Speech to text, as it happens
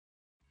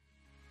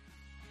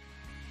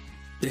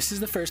This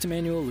is the First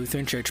Emmanuel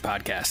Lutheran Church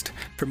podcast.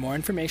 For more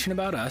information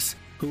about us,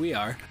 who we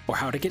are, or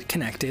how to get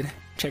connected,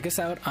 check us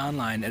out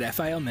online at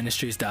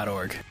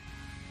filministries.org.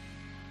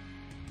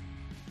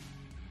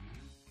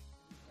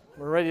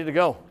 We're ready to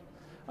go.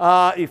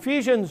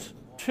 Ephesians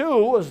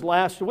 2 was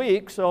last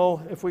week,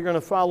 so if we're going to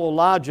follow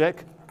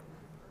logic,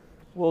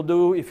 we'll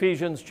do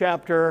Ephesians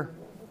chapter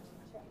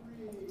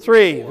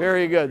 3.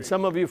 Very good.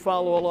 Some of you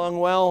follow along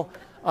well.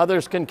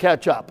 Others can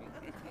catch up.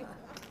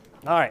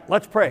 All right,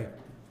 let's pray.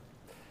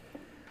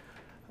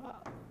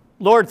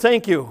 Lord,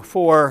 thank you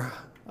for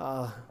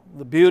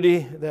the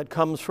beauty that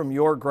comes from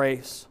your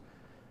grace,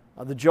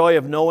 the joy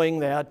of knowing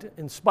that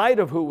in spite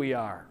of who we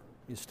are,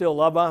 you still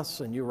love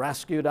us and you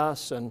rescued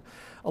us. And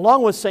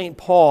along with St.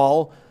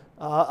 Paul,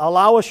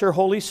 allow us your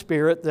Holy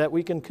Spirit that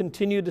we can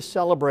continue to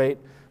celebrate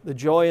the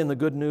joy and the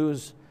good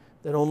news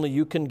that only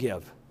you can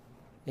give.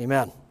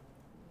 Amen.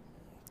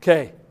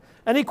 Okay.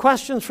 Any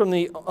questions from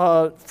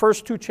the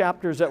first two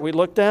chapters that we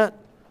looked at?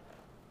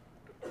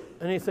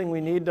 Anything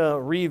we need to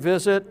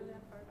revisit?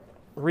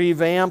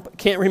 Revamp?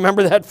 Can't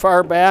remember that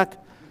far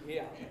back?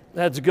 Yeah.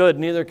 That's good.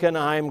 Neither can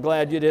I. I'm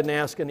glad you didn't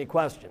ask any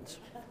questions.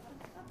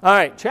 All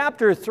right.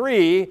 Chapter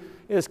 3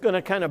 is going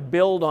to kind of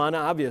build on,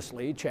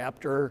 obviously,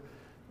 chapter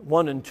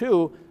 1 and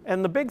 2.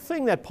 And the big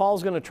thing that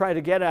Paul's going to try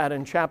to get at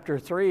in chapter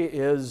 3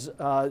 is,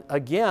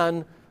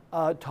 again,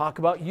 talk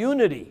about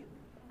unity,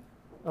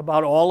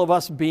 about all of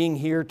us being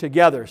here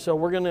together. So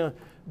we're going to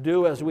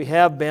do as we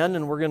have been,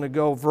 and we're going to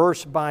go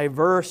verse by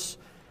verse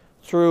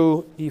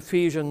through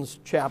Ephesians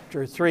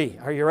chapter 3.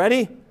 Are you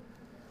ready?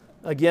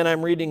 Again,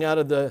 I'm reading out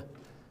of the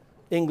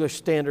English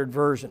Standard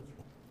Version.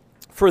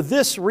 For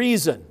this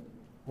reason,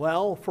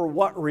 well, for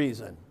what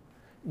reason?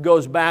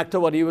 Goes back to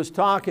what he was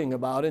talking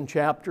about in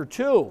chapter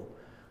 2.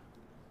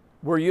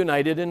 We're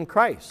united in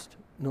Christ,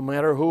 no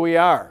matter who we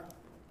are.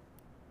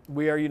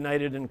 We are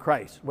united in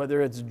Christ,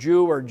 whether it's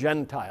Jew or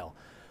Gentile.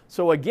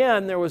 So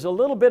again, there was a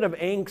little bit of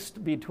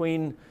angst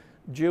between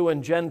Jew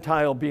and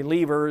Gentile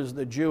believers,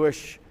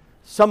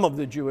 some of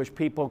the Jewish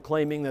people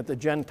claiming that the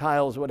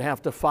Gentiles would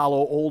have to follow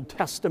Old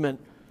Testament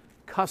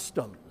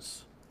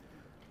customs.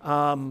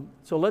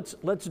 So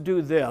let's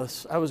do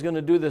this. I was going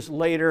to do this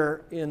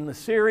later in the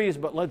series,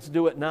 but let's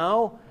do it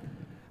now.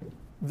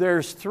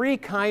 There's 3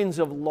 kinds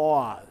of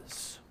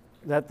laws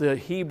that the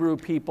Hebrew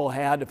people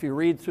had if you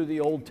read through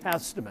the Old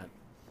Testament.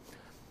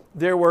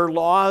 There were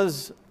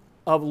laws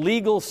of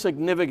legal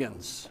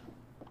significance.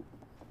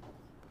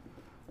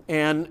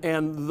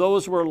 And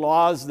those were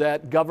laws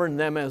that governed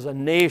them as a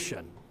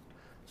nation.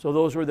 So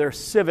those were their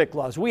civic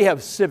laws. We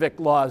have civic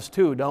laws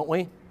too, don't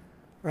we?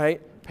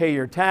 Right? Pay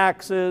your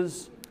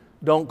taxes.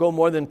 Don't go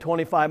more than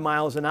 25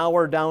 miles an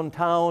hour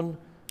downtown.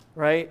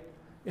 Right?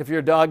 If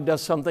your dog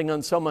does something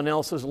on someone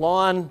else's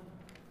lawn,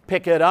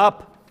 pick it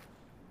up.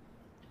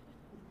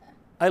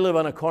 I live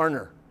on a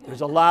corner. There's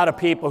a lot of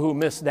people who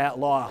miss that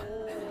law.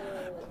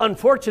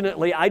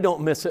 Unfortunately, I don't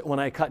miss it when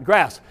I cut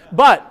grass.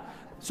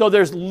 So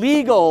there's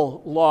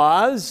legal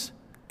laws,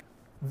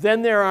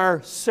 then there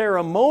are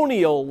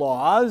ceremonial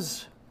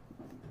laws.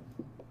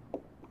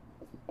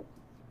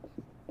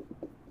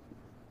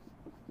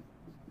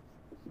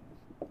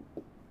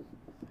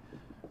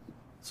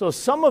 So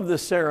some of the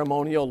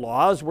ceremonial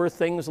laws were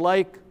things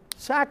like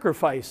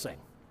sacrificing,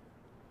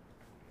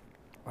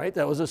 right?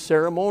 That was a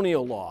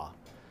ceremonial law.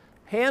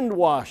 Hand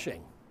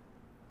washing,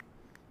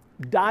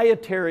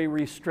 dietary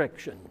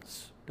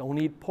restrictions,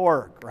 don't eat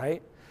pork,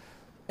 right?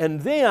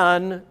 And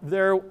then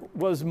there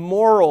was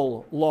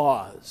moral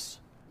laws.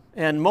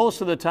 And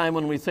most of the time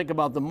when we think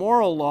about the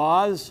moral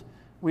laws,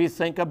 we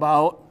think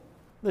about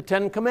the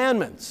 10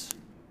 Commandments,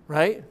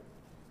 right?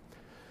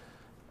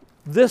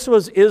 This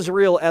was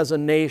Israel as a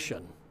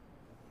nation.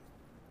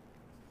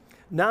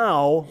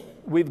 Now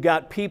we've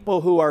got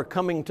people who are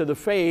coming to the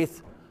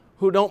faith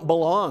who don't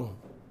belong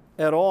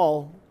at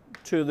all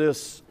to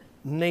this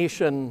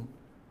nation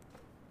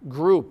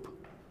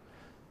group.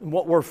 And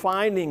what we're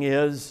finding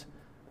is,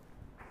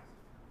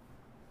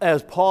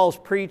 as Paul's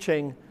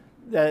preaching,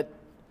 that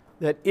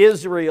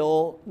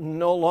Israel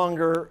no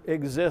longer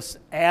exists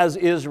as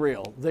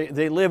Israel.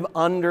 They live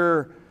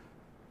under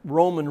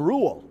Roman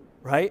rule,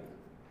 right?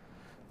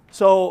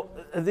 So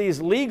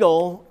these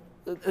legal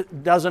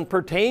doesn't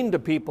pertain to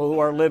people who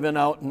are living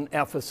out in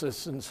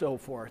Ephesus and so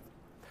forth.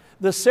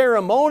 The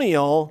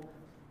ceremonial,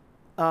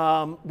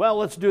 well,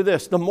 let's do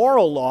this. The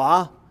moral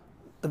law,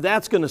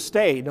 that's going to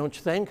stay, don't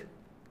you think?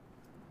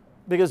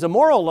 Because the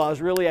moral law is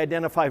really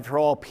identified for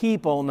all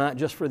people, not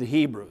just for the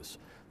Hebrews.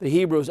 The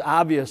Hebrews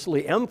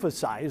obviously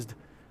emphasized,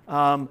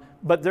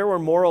 but there were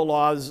moral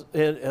laws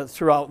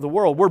throughout the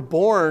world. We're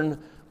born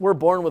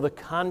with a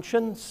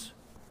conscience,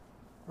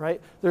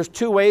 right? There's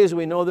 2 ways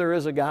we know there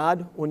is a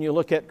God. When you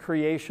look at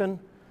creation,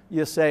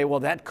 you say, well,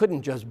 that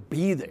couldn't just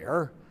be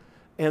there.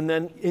 And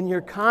then in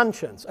your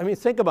conscience, I mean,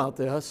 think about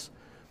this.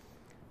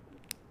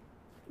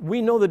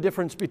 We know the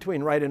difference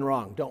between right and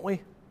wrong, don't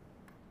we?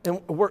 And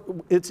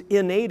it's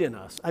innate in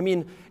us. I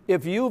mean,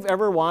 if you've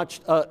ever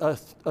watched a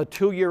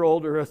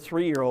 2-year-old or a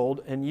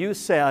 3-year-old and you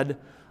said,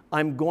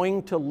 I'm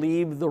going to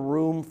leave the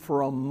room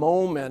for a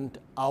moment.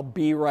 I'll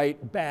be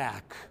right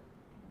back.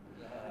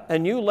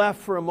 And you left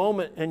for a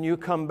moment and you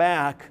come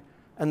back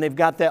and they've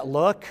got that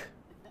look.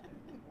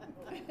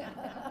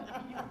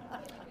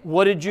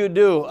 What did you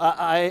do?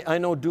 I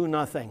know, do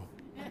nothing.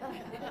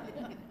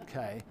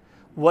 Okay.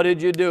 What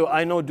did you do?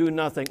 I know, do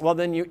nothing. Well,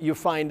 then you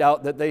find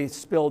out that they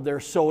spilled their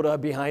soda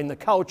behind the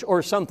couch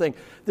or something.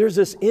 There's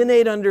this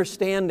innate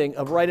understanding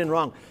of right and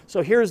wrong.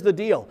 So here's the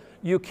deal.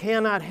 You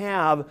cannot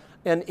have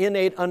an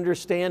innate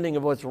understanding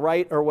of what's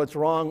right or what's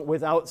wrong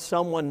without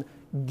someone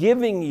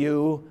giving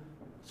you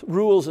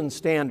rules and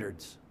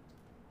standards.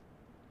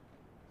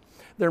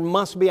 There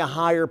must be a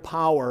higher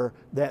power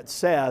that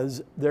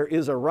says there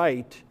is a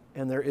right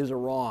and there is a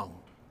wrong.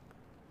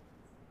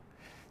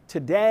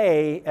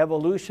 Today,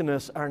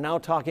 evolutionists are now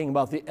talking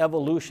about the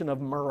evolution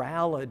of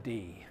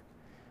morality.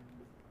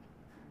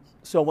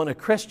 So when a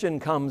Christian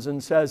comes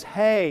and says,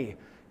 hey,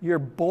 you're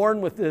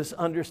born with this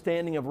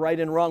understanding of right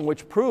and wrong,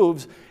 which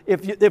proves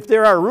if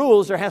there are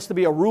rules, there has to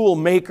be a rule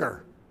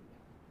maker.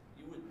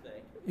 You would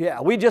think.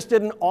 Yeah, we just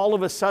didn't all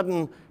of a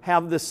sudden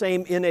have the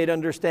same innate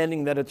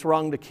understanding that it's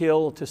wrong to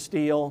kill, to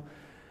steal.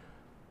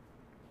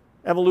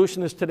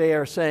 Evolutionists today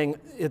are saying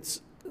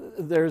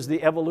there's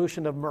the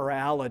evolution of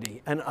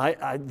morality. And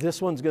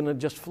this one's going to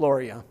just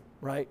floor you,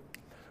 right?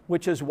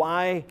 Which is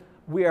why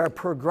we are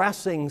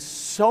progressing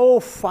so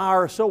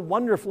far, so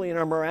wonderfully in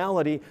our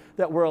morality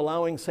that we're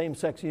allowing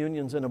same-sex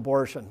unions and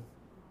abortion.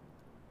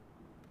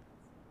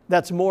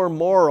 That's more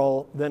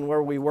moral than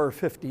where we were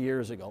 50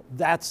 years ago.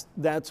 That's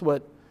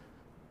what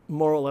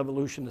moral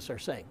evolutionists are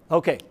saying.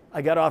 Okay,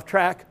 I got off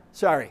track.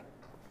 Sorry.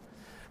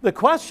 The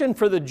question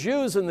for the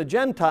Jews and the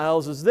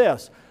Gentiles is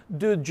this: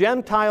 do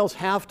Gentiles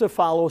have to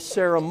follow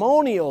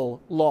ceremonial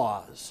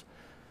laws?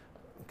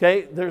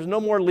 Okay, there's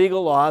no more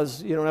legal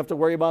laws. You don't have to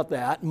worry about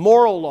that.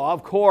 Moral law,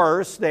 of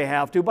course, they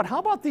have to. But how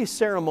about these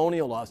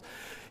ceremonial laws?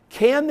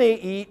 Can they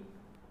eat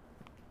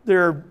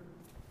their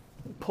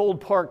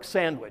pulled pork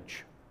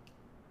sandwich?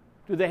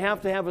 Do they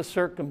have to have a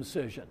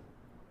circumcision?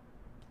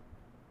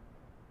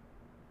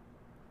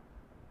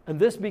 And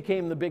this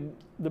became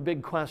the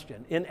big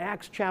question. In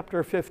Acts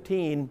chapter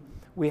 15,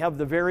 we have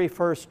the very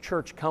first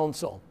church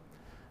council.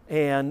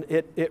 And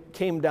it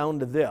came down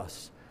to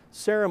this.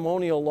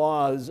 Ceremonial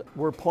laws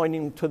were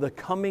pointing to the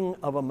coming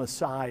of a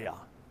Messiah.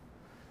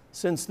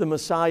 Since the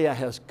Messiah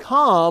has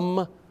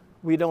come,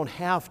 we don't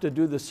have to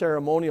do the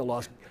ceremonial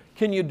laws.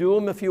 Can you do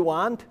them if you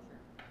want?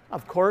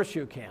 Of course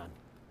you can.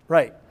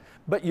 Right.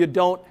 But you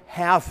don't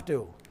have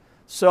to.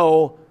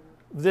 So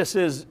this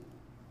is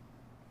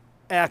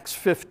Acts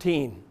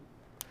 15.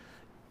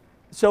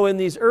 So in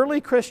these early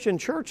Christian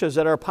churches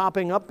that are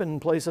popping up in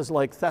places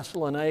like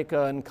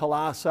Thessalonica and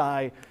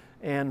Colossae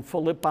and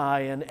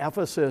Philippi and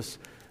Ephesus,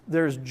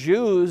 there's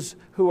Jews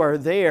who are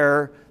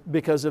there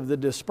because of the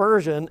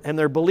dispersion, and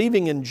they're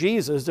believing in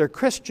Jesus. They're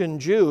Christian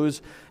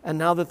Jews, and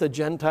now that the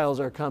Gentiles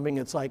are coming,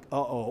 it's like,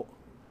 uh-oh,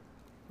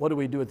 what do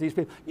we do with these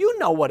people? You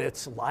know what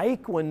it's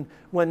like when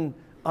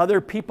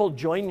other people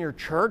join your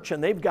church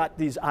and they've got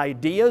these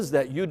ideas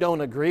that you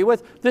don't agree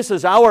with. This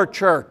is our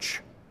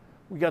church.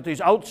 We got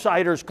these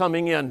outsiders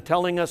coming in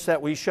telling us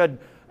that we should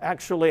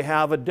actually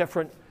have a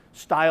different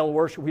style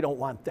worship. We don't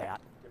want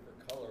that.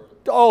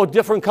 Oh,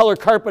 different color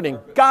carpeting.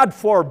 God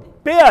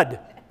forbid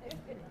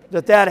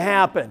that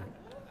happen.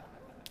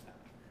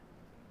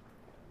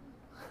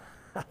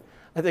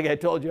 I think I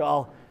told you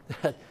all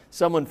that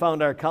someone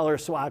found our color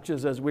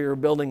swatches as we were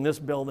building this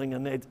building,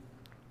 and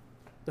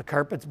the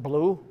carpet's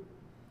blue.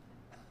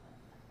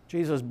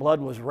 Jesus' blood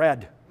was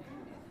red.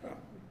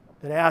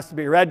 It has to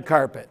be red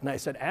carpet. And I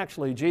said,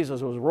 actually,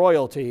 Jesus was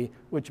royalty,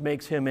 which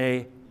makes him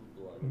a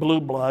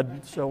blue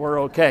blood, so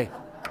we're okay.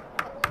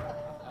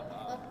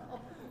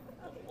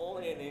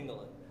 Only in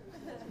England.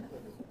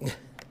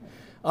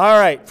 All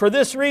right, for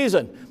this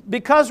reason,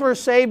 because we're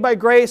saved by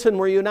grace and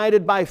we're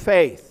united by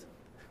faith.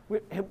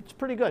 It's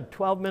pretty good.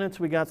 12 minutes,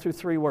 we got through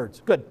 3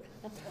 words. Good.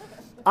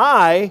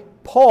 I,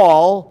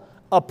 Paul,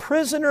 a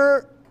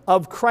prisoner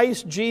of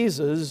Christ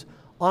Jesus,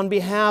 on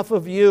behalf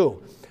of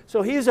you.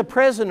 So he's a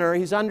prisoner,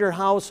 he's under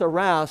house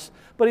arrest,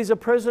 but he's a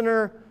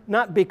prisoner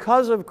not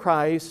because of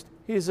Christ,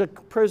 he's a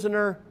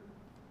prisoner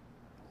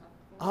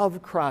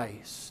of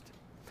Christ.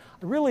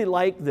 I really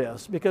like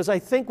this because I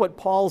think what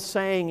Paul's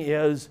saying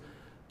is,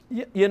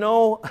 you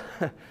know,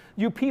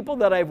 you people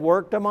that I've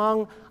worked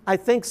among, I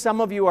think some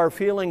of you are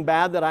feeling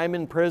bad that I'm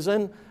in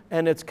prison,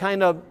 and it's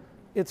kind of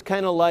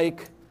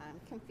like, I'm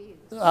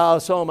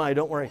confused. So am I,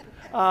 don't worry.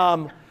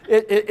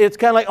 It's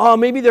kind of like, oh,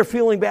 maybe they're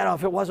feeling bad. Oh,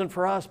 if it wasn't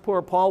for us,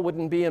 poor Paul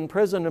wouldn't be in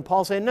prison. And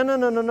Paul's saying,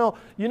 no.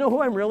 You know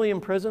who I'm really in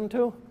prison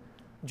to?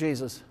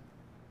 Jesus.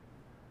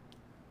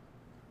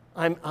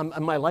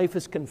 My life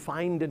is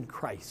confined in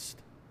Christ,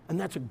 and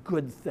that's a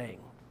good thing.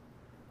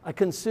 I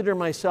consider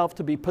myself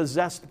to be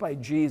possessed by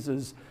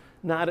Jesus,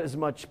 not as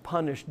much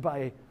punished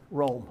by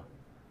Rome.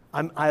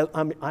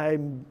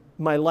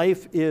 My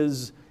life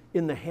is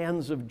in the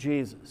hands of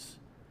Jesus.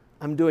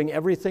 I'm doing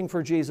everything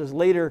for Jesus.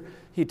 Later,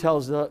 he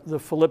tells the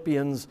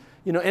Philippians,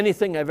 you know,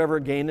 anything I've ever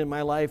gained in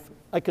my life,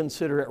 I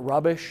consider it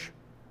rubbish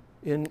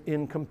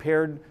in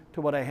compared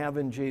to what I have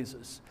in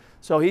Jesus.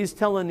 So he's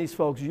telling these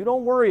folks, you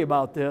don't worry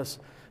about this.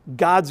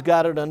 God's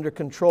got it under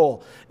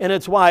control. And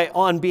it's why,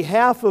 on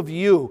behalf of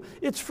you,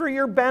 it's for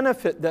your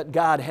benefit that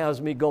God has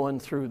me going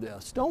through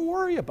this. Don't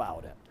worry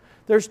about it.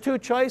 There's two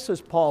choices,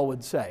 Paul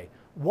would say.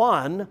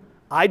 One,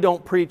 I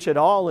don't preach at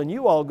all and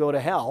you all go to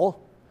hell.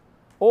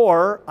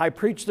 Or I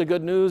preach the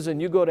good news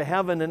and you go to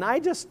heaven and I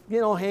just,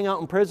 hang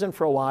out in prison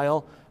for a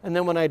while and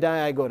then when I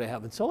die, I go to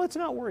heaven. So let's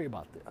not worry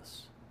about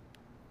this.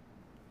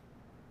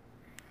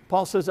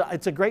 Paul says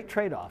it's a great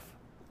trade-off.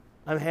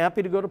 I'm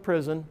happy to go to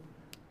prison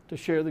to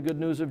share the good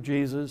news of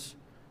Jesus,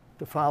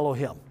 to follow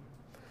him.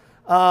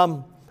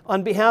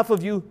 On behalf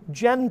of you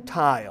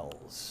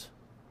Gentiles,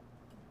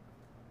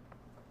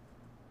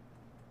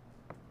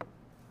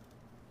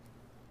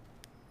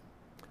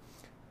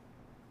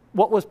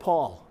 what was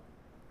Paul?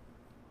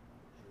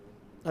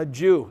 A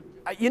Jew.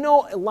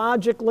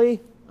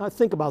 Logically,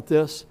 think about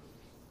this.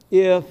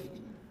 If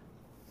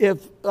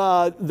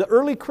the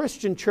early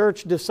Christian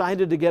church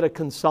decided to get a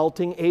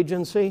consulting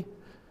agency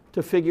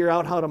to figure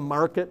out how to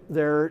market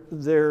their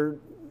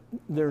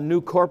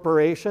new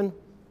corporation,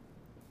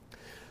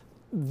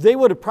 they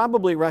would have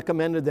probably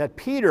recommended that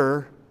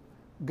Peter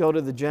go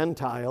to the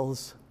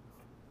Gentiles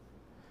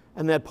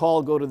and that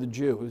Paul go to the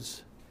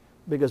Jews,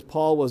 because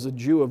Paul was a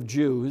Jew of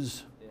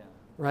Jews,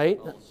 right?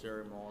 All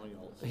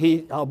ceremonials.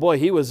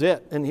 He was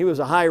it, and he was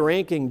a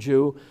high-ranking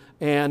Jew.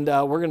 And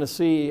we're going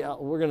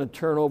to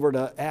turn over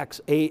to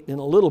Acts 8 in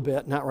a little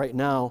bit, not right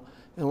now,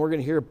 and we're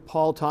going to hear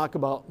Paul talk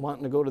about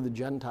wanting to go to the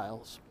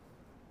Gentiles.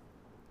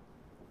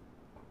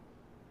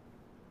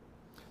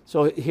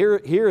 So here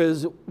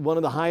is one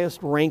of the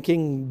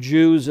highest-ranking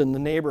Jews in the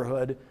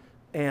neighborhood,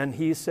 and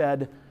he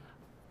said,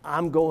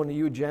 I'm going to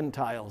you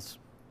Gentiles.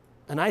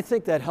 And I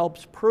think that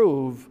helps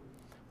prove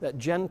that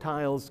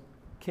Gentiles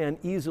can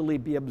easily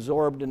be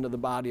absorbed into the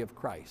body of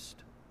Christ.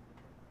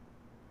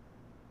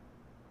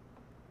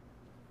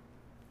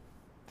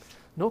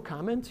 No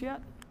comments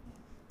yet?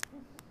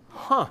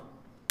 I'll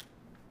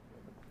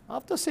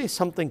have to say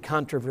something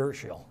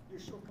controversial. You're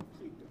so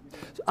complete.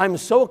 I'm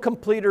so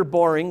complete or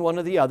boring, one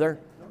or the other.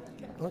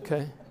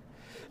 Okay.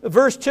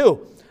 Verse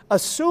 2,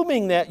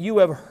 assuming that you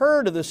have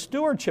heard of the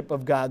stewardship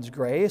of God's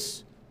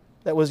grace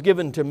that was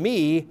given to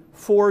me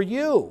for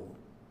you.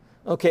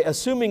 Okay,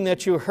 assuming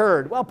that you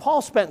heard. Well,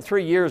 Paul spent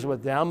 3 years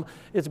with them.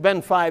 It's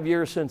been 5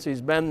 years since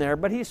he's been there,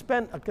 but he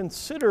spent a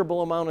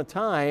considerable amount of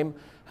time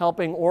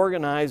helping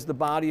organize the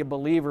body of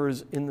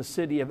believers in the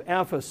city of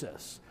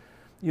Ephesus.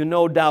 You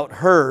no doubt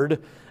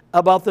heard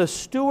about the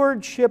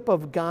stewardship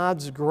of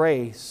God's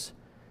grace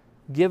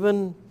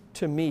given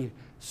to me.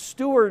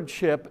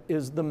 Stewardship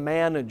is the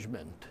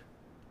management.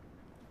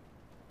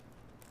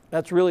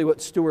 That's really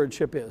what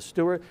stewardship is.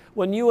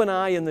 When you and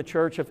I in the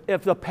church,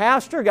 if the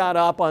pastor got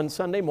up on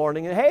Sunday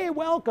morning and, hey,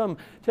 welcome,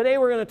 today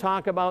we're going to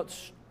talk about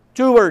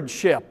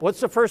stewardship. What's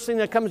the first thing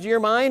that comes to your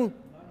mind?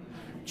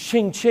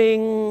 Ching,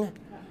 ching.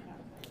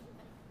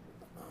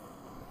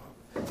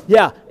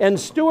 Yeah, and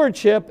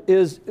stewardship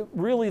is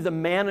really the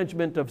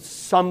management of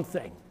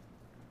something.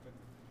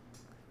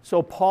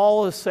 So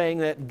Paul is saying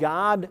that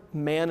God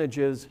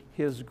manages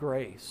His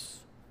grace.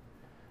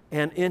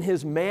 And in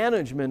His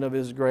management of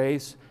His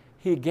grace,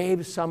 He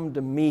gave some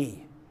to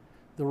me.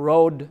 The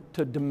road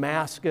to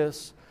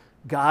Damascus,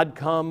 God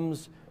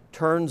comes,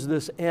 turns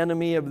this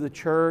enemy of the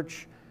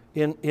church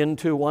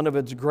into one of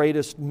its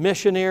greatest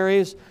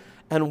missionaries.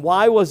 And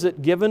why was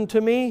it given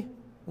to me?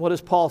 What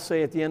does Paul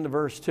say at the end of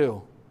verse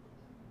 2?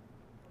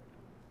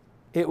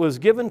 It was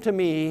given to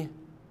me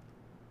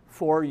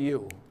for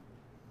you.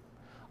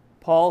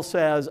 Paul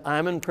says,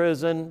 I'm in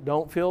prison,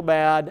 don't feel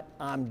bad,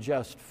 I'm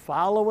just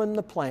following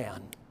the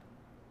plan.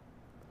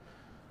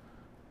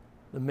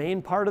 The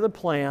main part of the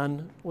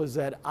plan was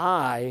that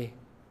I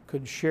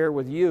could share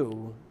with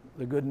you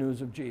the good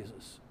news of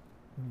Jesus.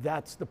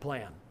 That's the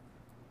plan.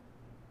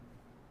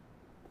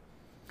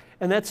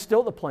 And that's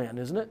still the plan,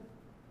 isn't it?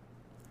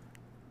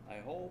 I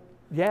hope.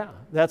 Yeah,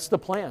 that's the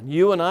plan.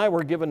 You and I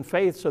were given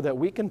faith so that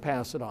we can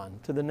pass it on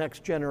to the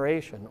next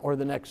generation or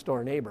the next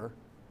door neighbor.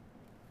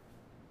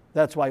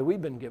 That's why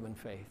we've been given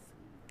faith.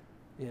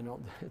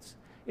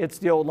 It's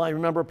the old line.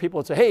 Remember, people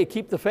would say, hey,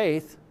 keep the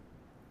faith.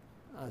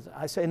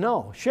 I say,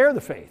 no, share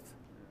the faith,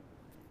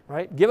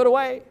 right? Give it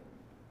away.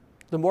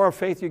 The more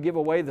faith you give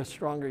away, the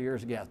stronger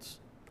yours gets.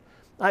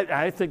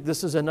 I think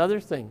this is another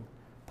thing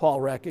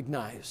Paul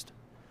recognized.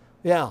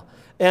 Yeah,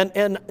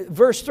 and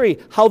verse 3,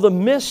 how the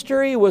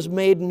mystery was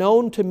made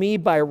known to me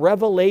by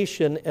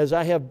revelation as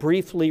I have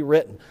briefly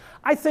written.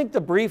 I think the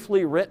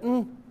briefly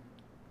written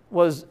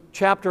was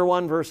chapter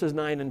 1, verses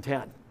 9 and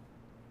 10.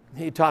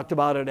 He talked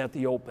about it at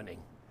the opening.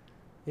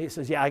 He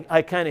says, yeah,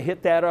 I kind of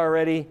hit that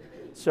already.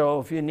 So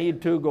if you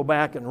need to, go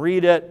back and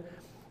read it.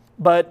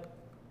 But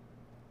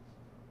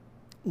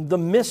the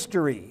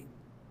mystery,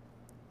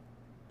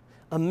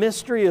 a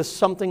mystery is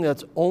something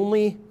that's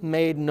only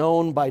made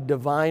known by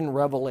divine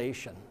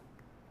revelation.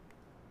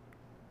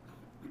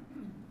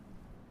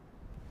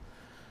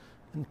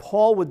 And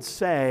Paul would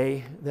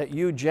say that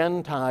you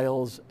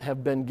Gentiles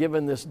have been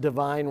given this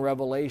divine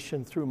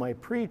revelation through my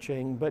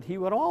preaching, but he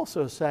would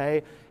also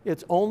say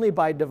it's only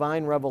by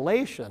divine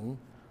revelation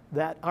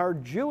that our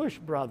Jewish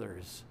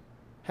brothers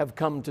have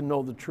come to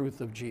know the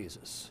truth of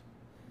Jesus.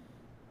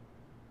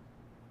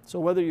 So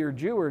whether you're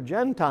Jew or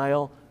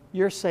Gentile,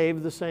 you're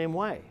saved the same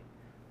way,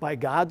 by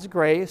God's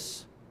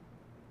grace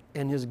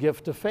and his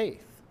gift of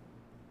faith.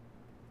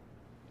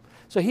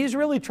 So he's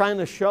really trying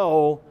to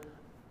show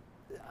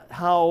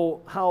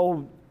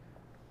how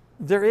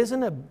there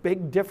isn't a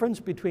big difference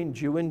between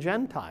Jew and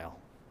Gentile.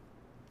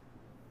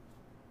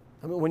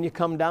 I mean, when you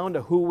come down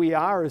to who we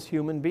are as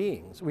human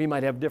beings, we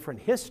might have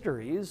different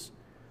histories,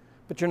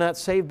 but you're not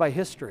saved by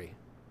history.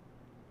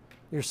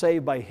 You're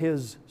saved by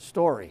his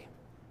story.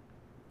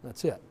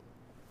 That's it.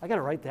 I got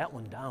to write that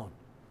one down.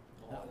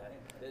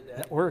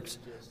 That works.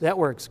 That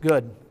works.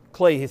 Good.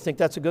 Clay, you think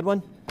that's a good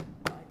one?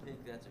 I think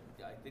you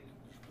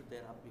should put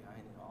that up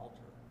behind the altar.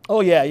 Oh,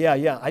 yeah.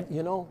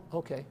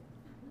 Okay.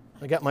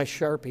 I got my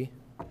Sharpie.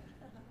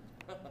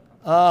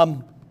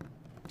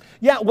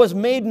 It was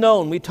made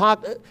known. We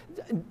talked.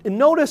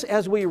 Notice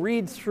as we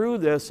read through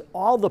this,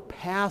 all the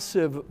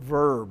passive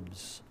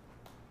verbs.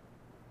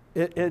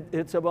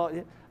 It's about,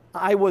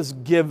 I was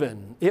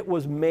given. It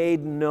was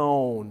made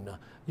known.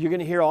 You're going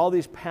to hear all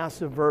these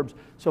passive verbs.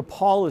 So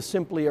Paul is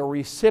simply a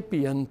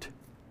recipient,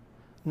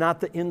 not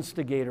the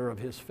instigator of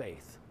his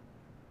faith.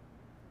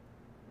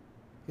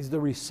 He's the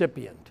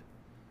recipient.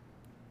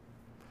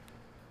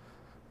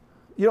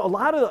 You know, a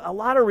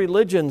lot of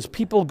religions,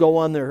 people go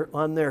on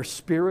their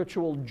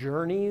spiritual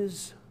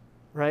journeys,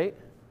 right?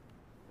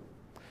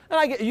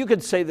 And you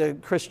could say the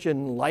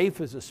Christian life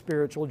is a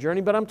spiritual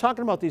journey, but I'm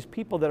talking about these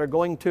people that are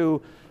going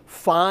to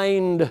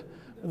find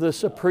the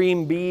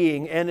supreme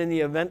being, and in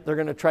the event they're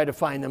going to try to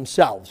find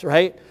themselves,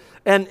 right?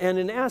 And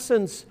in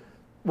essence,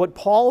 what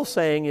Paul's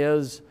saying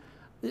is,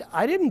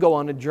 I didn't go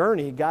on a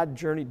journey, God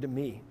journeyed to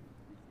me.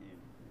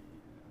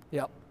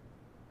 Yep.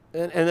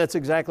 And that's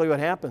exactly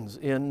what happens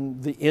in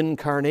the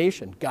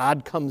incarnation.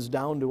 God comes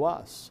down to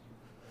us.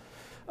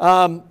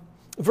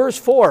 Verse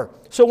 4.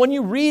 So when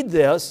you read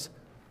this,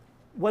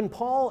 when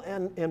Paul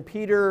and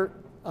Peter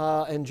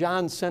and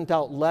John sent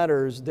out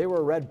letters, they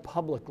were read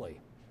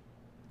publicly.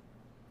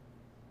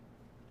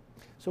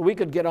 So we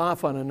could get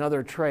off on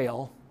another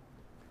trail,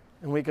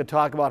 and we could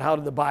talk about how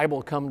did the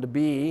Bible come to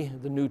be,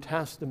 the New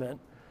Testament.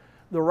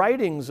 The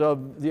writings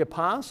of the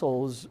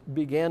apostles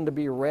began to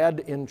be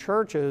read in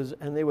churches,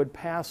 and they would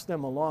pass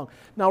them along.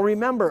 Now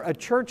remember, a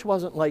church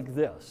wasn't like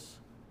this.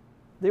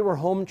 They were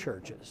home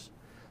churches.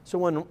 So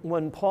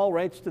when Paul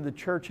writes to the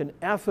church in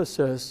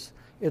Ephesus,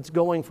 it's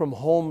going from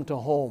home to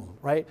home,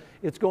 right?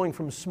 It's going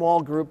from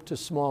small group to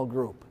small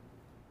group.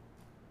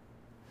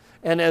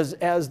 And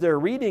as they're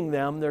reading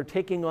them, they're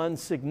taking on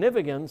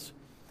significance.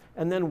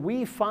 And then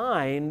we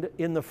find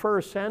in the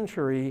first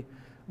century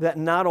that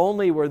not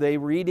only were they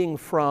reading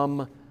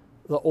from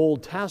the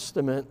Old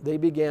Testament, they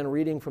began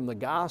reading from the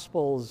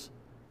Gospels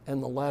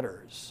and the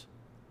letters.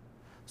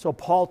 So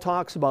Paul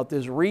talks about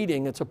this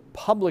reading. It's a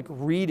public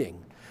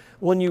reading.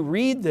 When you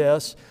read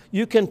this,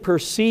 you can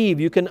perceive,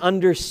 you can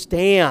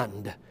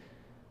understand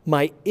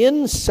my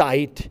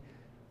insight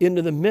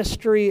into the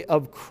mystery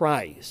of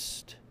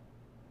Christ.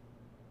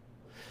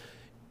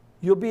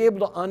 You'll be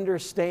able to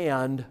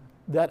understand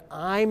that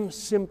I'm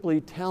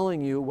simply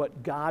telling you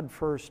what God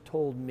first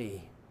told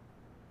me.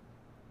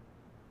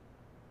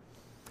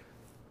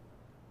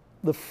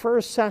 The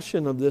first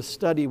session of this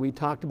study, we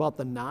talked about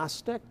the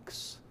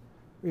Gnostics.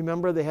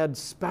 Remember, they had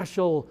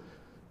special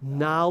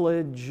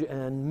knowledge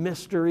and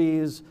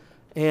mysteries.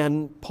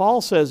 And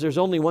Paul says there's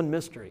only one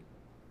mystery.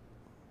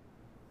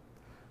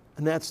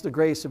 And that's the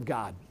grace of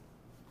God,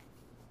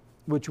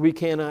 which we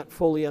cannot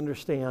fully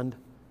understand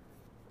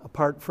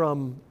apart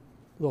from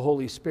the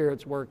Holy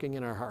Spirit's working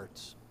in our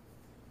hearts.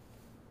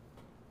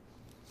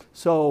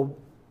 So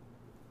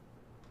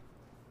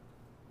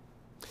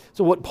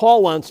what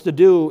Paul wants to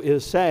do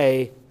is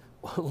say,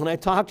 when I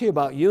talk to you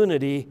about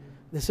unity,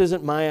 this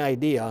isn't my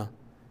idea.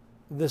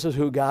 This is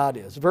who God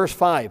is. Verse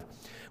 5,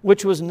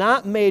 which was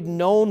not made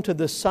known to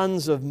the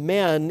sons of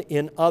men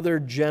in other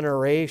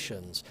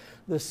generations.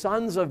 The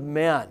sons of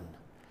men.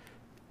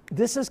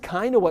 This is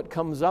kind of what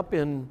comes up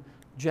in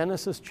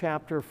Genesis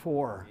chapter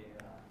 4,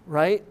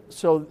 right?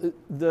 So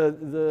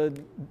the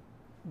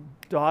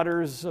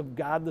daughters of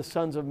God, the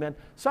sons of men.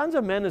 Sons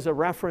of men is a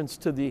reference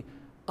to the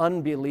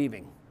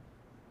unbelieving.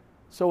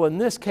 So in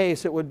this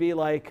case, it would be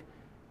like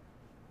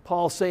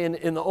Paul saying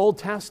in the Old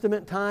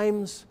Testament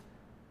times,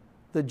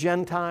 the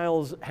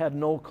Gentiles had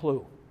no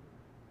clue.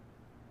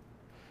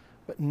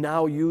 But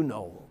now you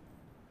know.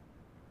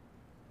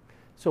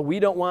 So we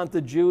don't want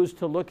the Jews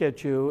to look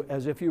at you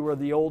as if you were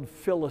the old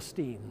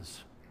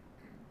Philistines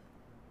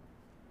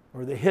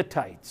or the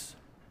Hittites.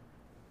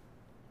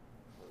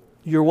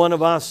 You're one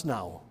of us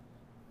now.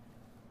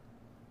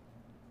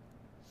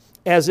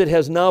 As it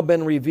has now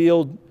been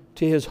revealed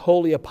to his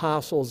holy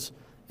apostles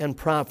and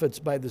prophets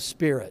by the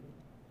Spirit.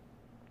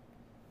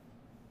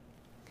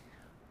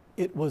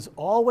 It was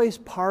always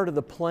part of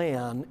the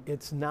plan.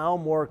 It's now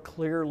more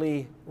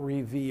clearly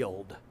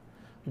revealed.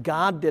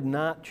 God did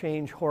not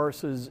change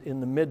horses in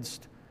the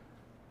midst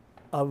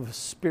of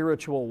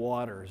spiritual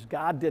waters.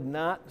 God did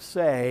not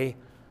say,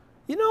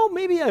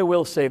 maybe I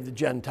will save the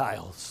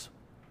Gentiles.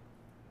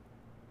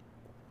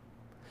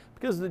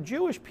 Because the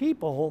Jewish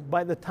people,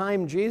 by the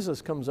time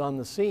Jesus comes on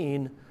the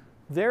scene,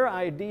 their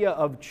idea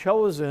of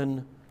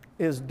chosen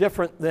is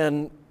different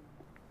than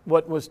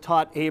what was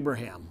taught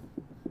Abraham.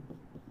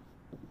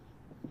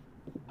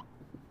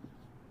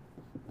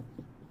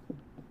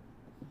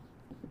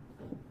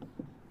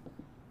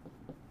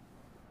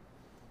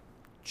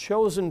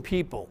 Chosen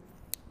people.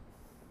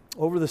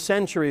 Over the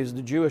centuries,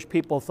 the Jewish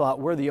people thought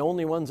we're the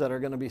only ones that are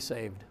going to be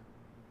saved.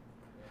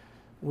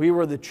 We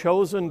were the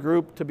chosen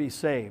group to be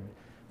saved.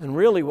 And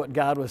really what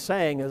God was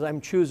saying is, I'm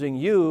choosing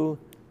you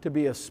to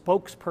be a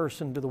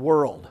spokesperson to the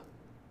world.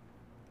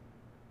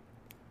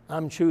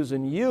 I'm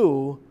choosing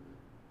you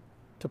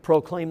to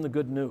proclaim the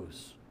good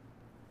news.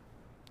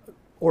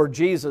 Or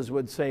Jesus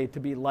would say, to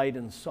be light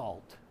and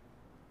salt.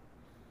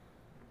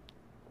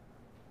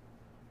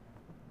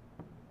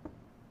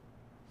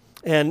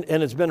 And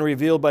it's been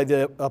revealed by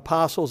the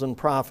apostles and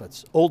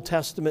prophets, Old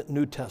Testament,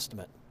 New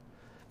Testament.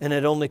 And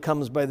it only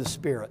comes by the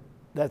Spirit.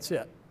 That's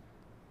it.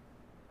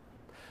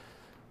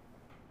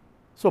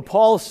 So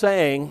Paul's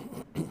saying,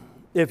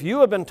 if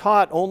you have been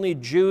taught only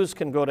Jews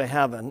can go to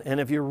heaven,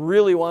 and if you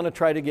really want to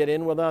try to get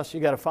in with us,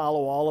 you got to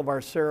follow all of our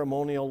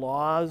ceremonial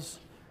laws.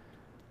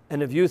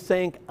 And if you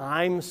think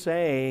I'm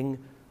saying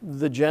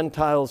the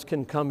Gentiles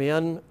can come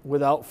in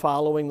without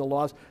following the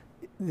laws,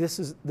 this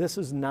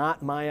is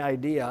not my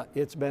idea.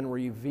 It's been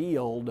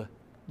revealed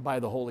by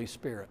the Holy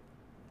Spirit.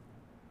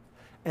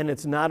 And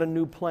it's not a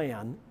new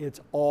plan.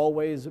 It's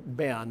always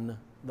been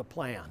the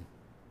plan.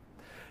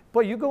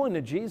 But you go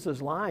into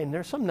Jesus' line,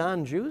 there's some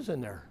non-Jews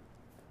in there,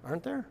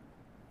 aren't there?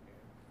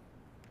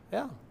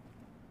 Yeah.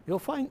 You'll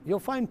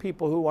find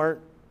people who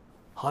aren't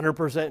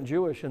 100%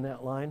 Jewish in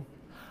that line.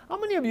 How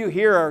many of you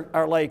here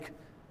are like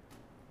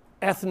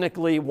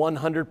ethnically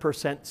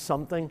 100%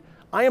 something?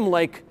 I am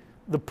like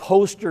the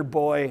poster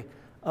boy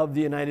of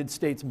the United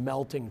States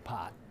melting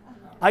pot.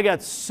 I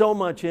got so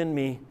much in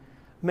me.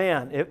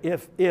 Man,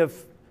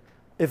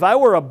 if I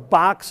were a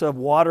box of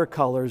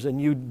watercolors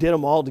and you did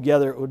them all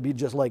together, it would be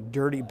just like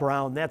dirty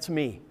brown. That's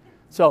me.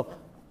 So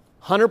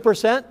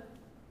 100%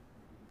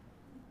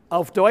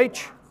 auf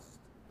Deutsch.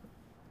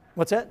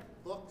 What's that?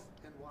 Looks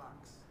and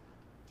walks.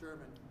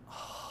 German.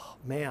 Oh,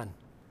 man.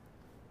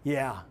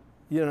 Yeah,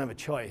 you don't have a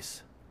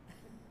choice.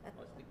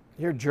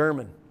 You're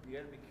German. You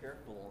got to be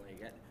careful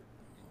again.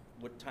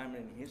 What time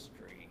in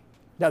history?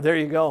 Now, there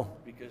you go.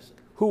 Because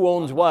who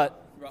owns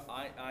what?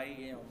 I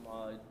am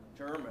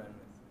German,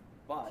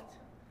 but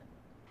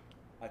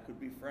I could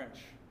be French.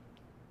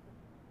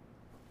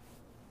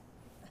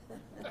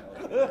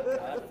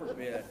 God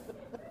forbid.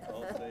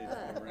 I'll say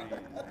three. It's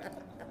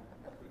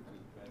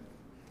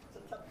a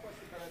tough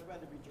question, but I'd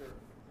rather be German.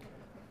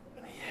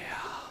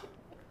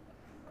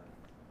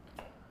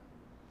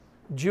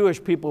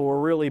 Jewish people were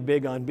really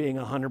big on being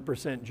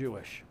 100%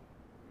 Jewish.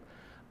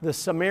 The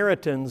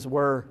Samaritans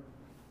were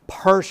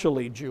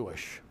partially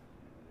Jewish,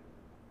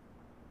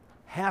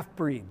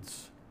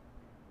 half-breeds.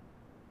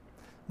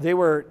 They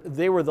were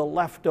the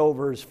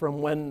leftovers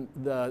from when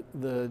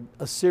the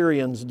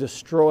Assyrians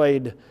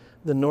destroyed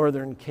the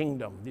northern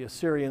kingdom. The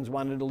Assyrians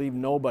wanted to leave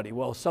nobody.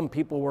 Well, some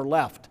people were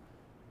left,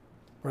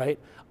 right?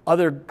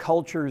 Other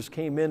cultures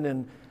came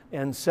in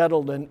and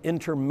settled and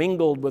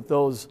intermingled with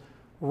those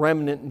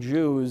remnant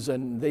Jews,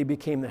 and they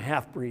became the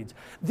half-breeds.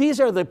 These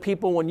are the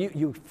people when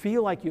you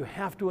feel like you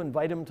have to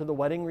invite them to the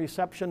wedding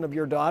reception of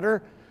your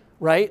daughter,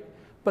 right?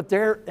 But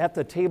they're at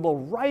the table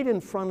right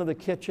in front of the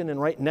kitchen and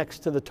right next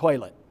to the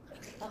toilet,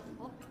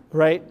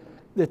 right?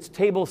 It's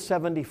table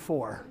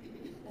 74.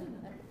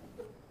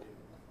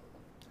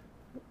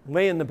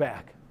 Way in the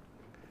back.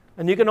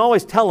 And you can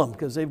always tell them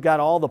because they've got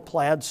all the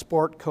plaid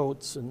sport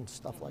coats and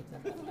stuff like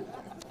that.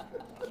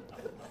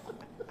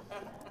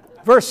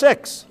 Verse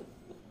 6.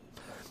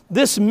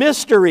 This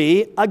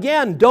mystery,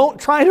 again, don't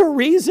try to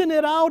reason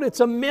it out. It's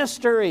a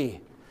mystery.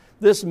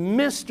 This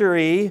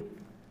mystery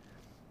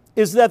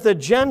is that the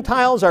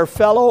Gentiles are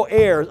fellow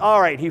heirs. All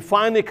right, he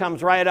finally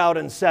comes right out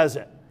and says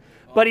it.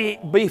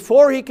 But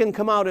before he can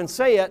come out and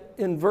say it,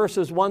 in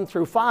verses 1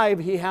 through 5,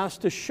 he has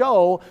to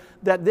show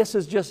that this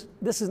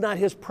is not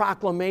his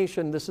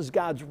proclamation, this is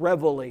God's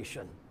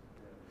revelation.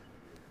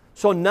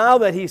 So now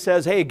that he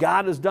says, hey,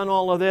 God has done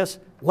all of this,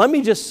 let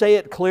me just say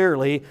it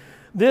clearly.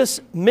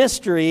 This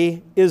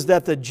mystery is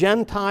that the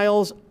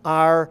Gentiles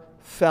are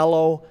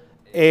fellow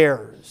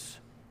heirs.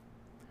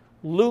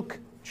 Luke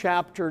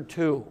chapter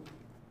 2.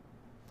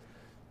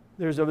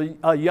 There's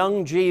a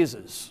young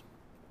Jesus,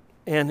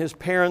 and his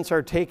parents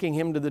are taking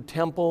him to the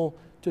temple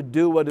to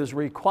do what is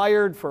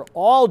required for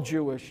all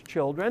Jewish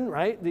children,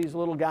 right? These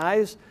little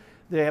guys,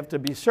 they have to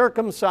be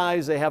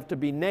circumcised, they have to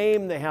be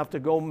named, they have to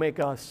go make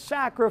a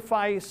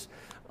sacrifice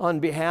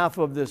on behalf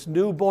of this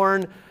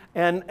newborn.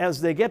 And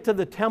as they get to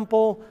the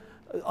temple,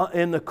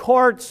 in the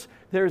courts,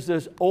 there's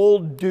this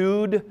old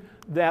dude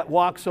that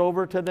walks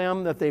over to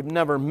them that they've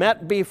never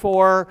met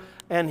before,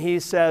 and he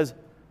says,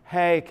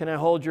 "Hey, can I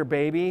hold your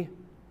baby?"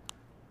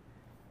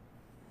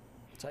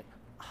 It's like,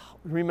 oh,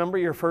 remember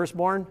your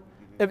firstborn?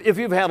 If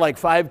you've had like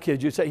 5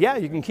 kids, you'd say, "Yeah,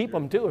 you can keep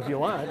them too if you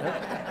want."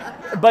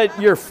 But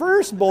your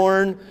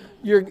firstborn,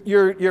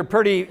 you're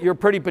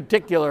pretty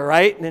particular,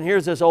 right? And then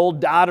here's this old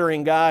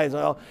doddering guy,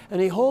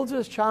 and he holds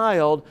his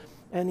child,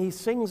 and he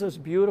sings this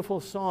beautiful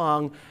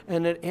song,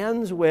 and it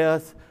ends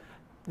with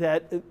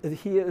that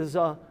he is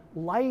a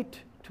light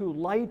to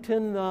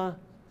lighten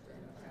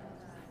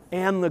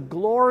and the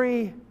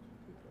glory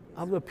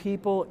of the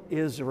people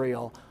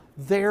Israel.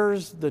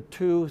 There's the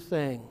 2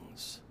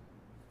 things.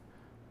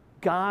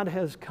 God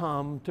has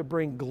come to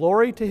bring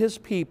glory to his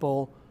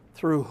people,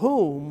 through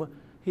whom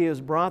he has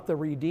brought the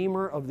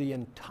Redeemer of the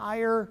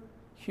entire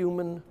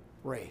human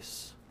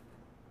race.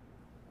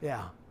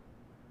 Yeah.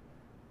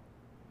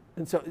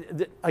 And so,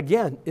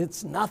 again,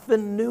 it's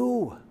nothing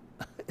new.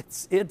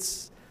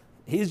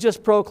 He's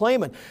just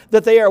proclaiming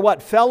that they are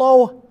what?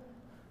 Fellow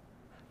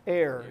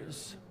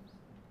heirs.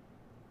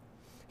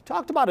 He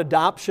talked about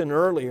adoption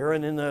earlier,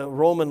 and in the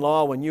Roman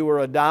law, when you were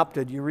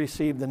adopted, you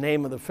received the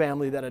name of the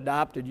family that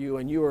adopted you,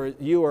 and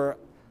you were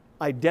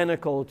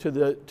identical to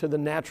the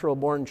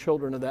natural-born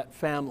children of that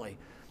family.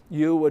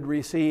 You would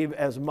receive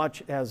as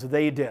much as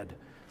they did,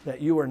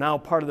 that you were now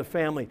part of the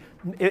family.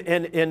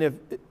 And if,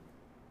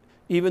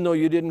 even though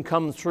you didn't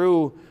come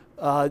through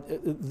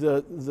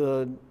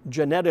the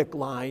genetic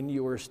line,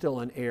 you were still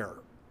an heir.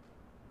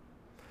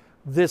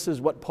 This is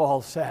what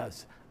Paul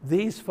says.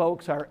 These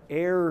folks are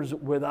heirs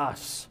with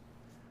us.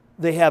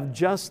 They have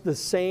just the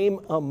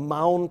same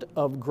amount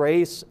of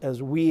grace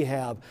as we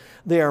have.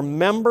 They are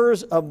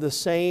members of the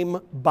same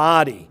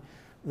body.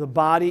 The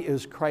body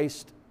is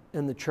Christ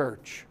and the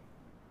church.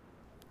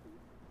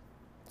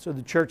 So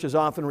the church is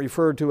often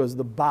referred to as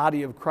the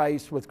body of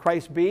Christ, with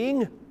Christ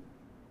being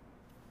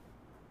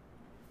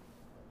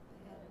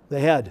the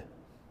head.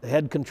 The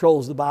head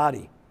controls the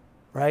body,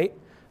 right?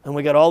 And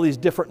we got all these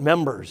different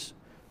members.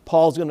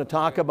 Paul's going to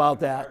talk about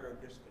that.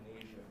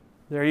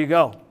 There you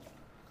go.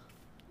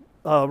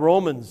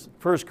 Romans,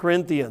 1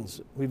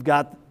 Corinthians, we've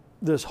got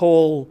this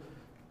whole,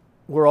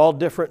 we're all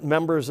different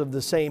members of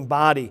the same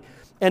body.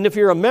 And if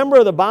you're a member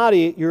of the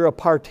body, you're a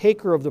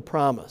partaker of the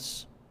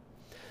promise.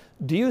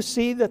 Do you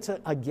see that's,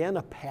 again,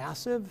 a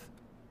passive?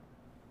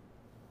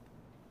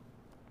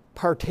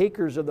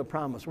 Partakers of the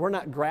promise. We're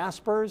not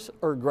graspers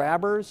or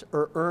grabbers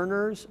or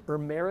earners or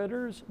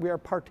meriters. We are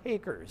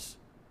partakers.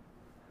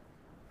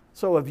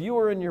 So if you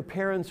were in your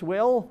parents'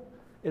 will,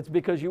 it's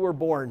because you were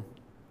born.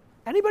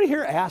 Anybody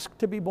here ask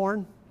to be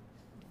born?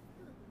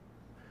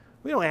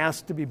 We don't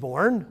ask to be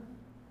born.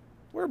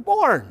 We're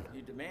born.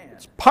 You demand.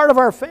 It's part of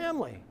our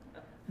family.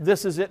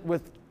 This is it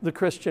with the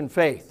Christian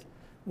faith.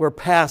 We're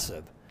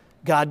passive.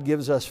 God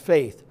gives us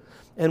faith.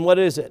 And what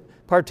is it?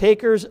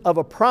 Partakers of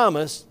a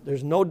promise,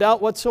 there's no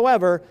doubt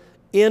whatsoever,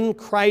 in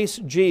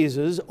Christ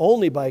Jesus,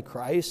 only by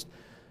Christ,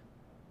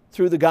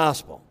 through the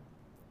gospel.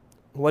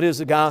 What is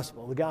the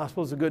gospel? The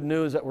gospel is the good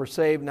news that we're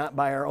saved not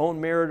by our own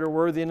merit or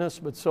worthiness,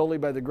 but solely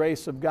by the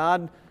grace of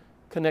God.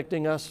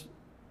 Connecting us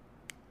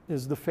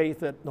is the faith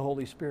that the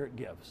Holy Spirit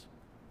gives.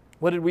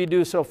 What did we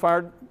do so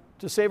far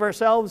to save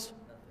ourselves?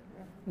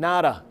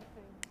 Nada.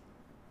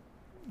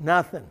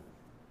 Nothing.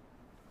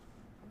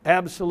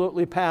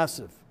 Absolutely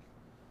passive.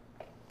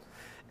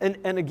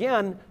 And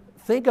again,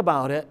 think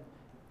about it.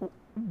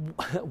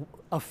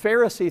 A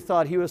Pharisee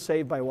thought he was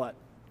saved by what?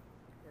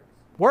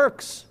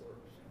 Works.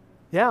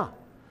 Yeah.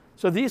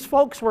 So these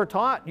folks were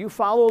taught, you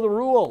follow the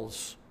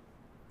rules.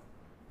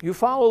 You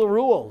follow the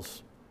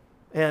rules.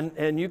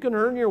 And you can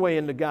earn your way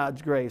into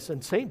God's grace.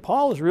 And St.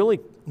 Paul is really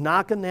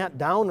knocking that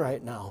down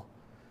right now.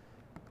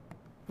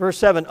 Verse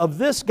 7, of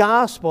this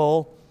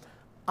gospel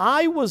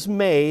I was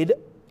made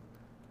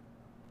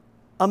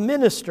a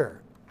minister.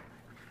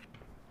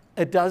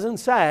 It doesn't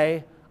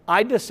say,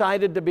 I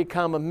decided to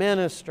become a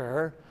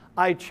minister.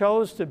 I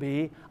chose to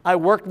be. I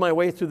worked my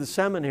way through the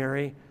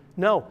seminary.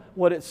 No,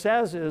 what it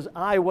says is,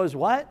 I was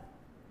what?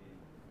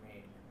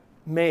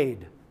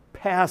 Made.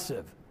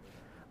 Passive.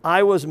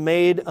 I was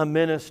made a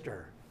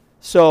minister.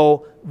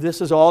 So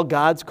this is all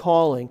God's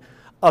calling,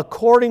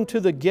 according to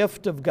the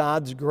gift of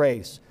God's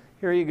grace.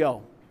 Here you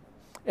go.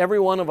 Every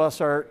one of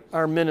us are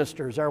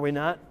ministers, are we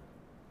not?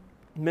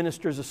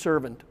 Minister's a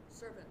servant.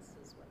 Servants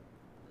is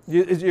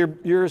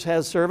what. Yours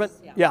has servant?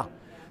 Yeah.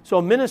 So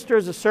a minister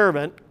is a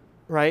servant,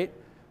 right?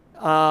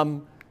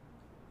 I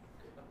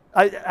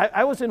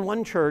was in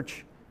one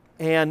church,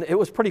 and it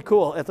was pretty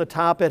cool. At the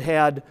top it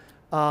had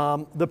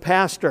the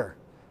pastor,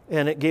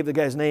 and it gave the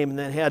guy's name, and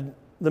then it had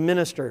the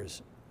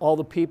ministers, all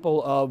the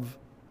people of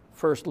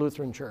First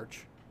Lutheran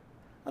Church.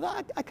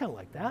 I kind of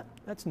like that.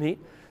 That's neat.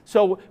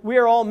 So we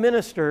are all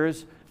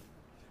ministers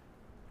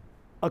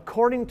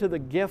according to the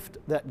gift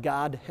that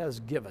God has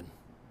given,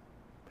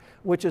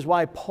 which is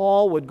why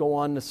Paul would go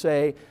on to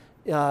say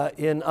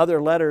in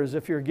other letters,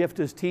 if your gift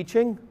is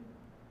teaching,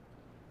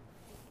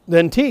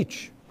 then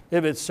teach.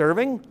 If it's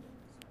serving,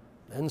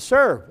 then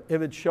serve.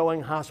 If it's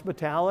showing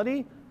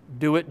hospitality,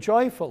 do it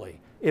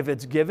joyfully. If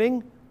it's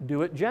giving,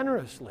 do it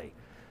generously.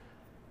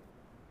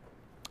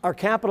 Our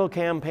capital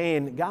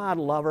campaign, God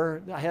love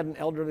her, I had an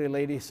elderly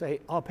lady say,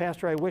 "Oh,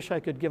 Pastor, I wish I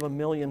could give $1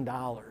 million."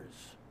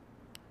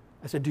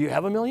 I said, "Do you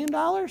have $1 million?"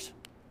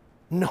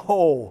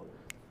 "No."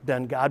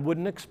 "Then God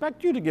wouldn't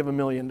expect you to give $1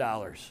 million."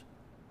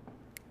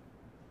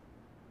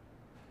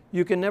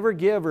 You can never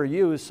give or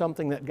use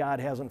something that God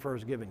hasn't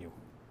first given you.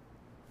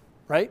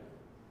 Right?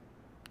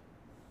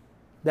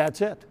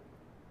 That's it.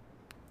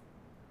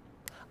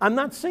 I'm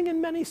not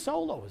singing many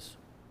solos,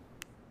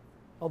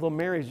 although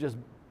Mary's just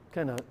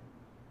kind of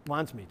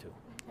wants me to.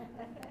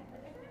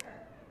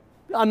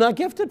 I'm not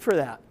gifted for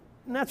that,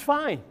 and that's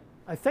fine.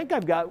 I think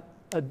I've got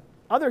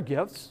other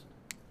gifts.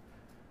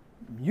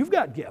 You've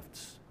got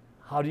gifts.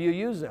 How do you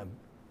use them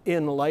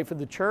in the life of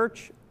the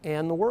church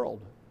and the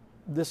world?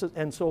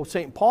 And so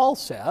St. Paul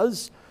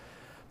says,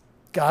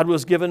 God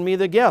was giving me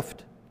the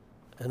gift,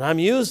 and I'm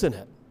using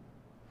it,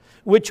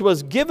 which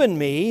was given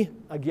me,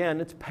 again,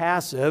 it's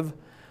passive,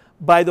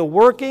 by the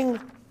working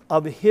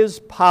of His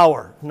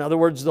power. In other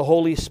words, the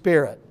Holy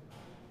Spirit.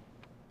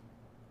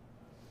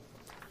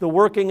 The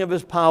working of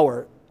His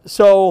power.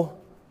 So,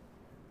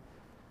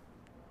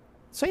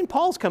 St.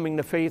 Paul's coming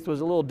to faith was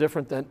a little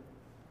different than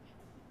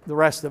the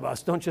rest of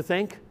us, don't you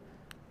think?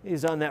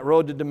 He's on that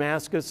road to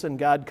Damascus, and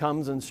God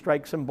comes and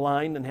strikes him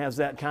blind and has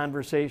that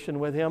conversation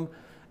with him.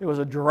 It was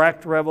a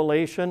direct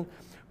revelation.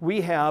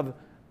 We have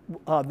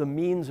the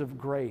means of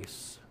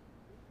grace.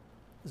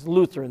 As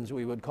Lutherans,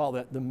 we would call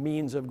that the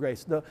means of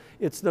grace.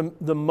 It's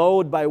the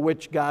mode by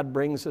which God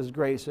brings His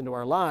grace into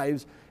our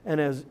lives. And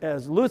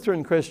as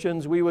Lutheran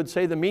Christians, we would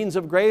say the means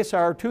of grace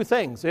are two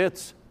things.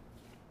 It's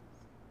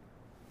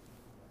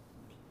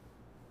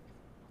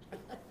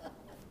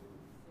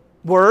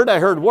word, I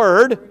heard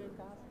word,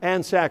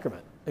 and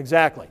sacrament.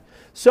 Exactly.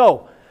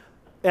 So,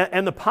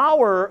 and the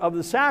power of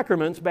the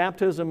sacraments,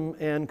 baptism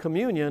and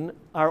communion,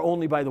 are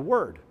only by the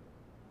word.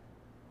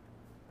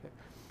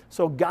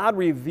 So God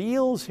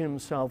reveals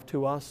Himself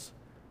to us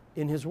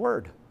in His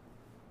Word.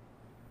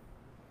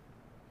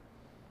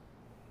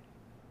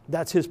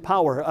 That's His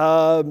power.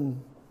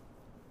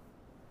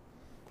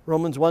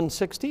 Romans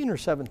 1:16 or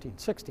 17?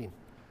 16.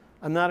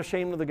 I'm not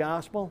ashamed of the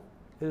gospel.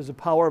 It is the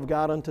power of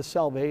God unto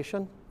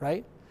salvation,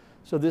 right?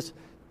 So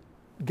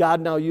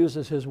God now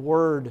uses His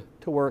Word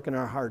to work in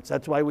our hearts.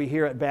 That's why we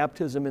hear at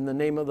baptism, in the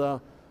name of the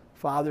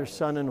Father,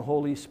 Son, and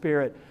Holy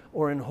Spirit,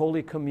 or in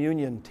Holy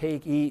Communion,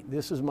 take, eat,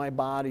 this is my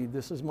body,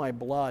 this is my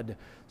blood.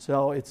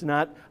 So it's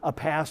not a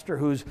pastor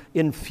who's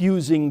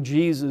infusing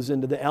Jesus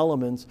into the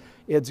elements.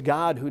 It's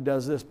God who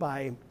does this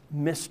by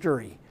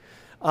mystery.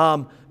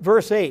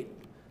 Verse 8,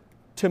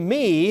 to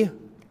me,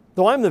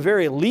 though I'm the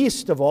very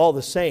least of all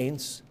the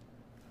saints,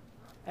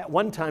 at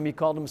one time He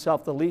called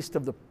Himself the least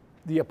of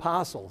the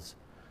apostles.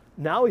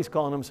 Now He's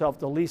calling Himself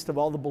the least of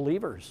all the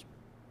believers.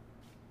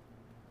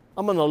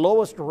 I'm on the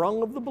lowest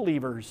rung of the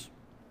believers.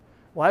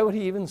 Why would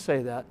He even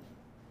say that?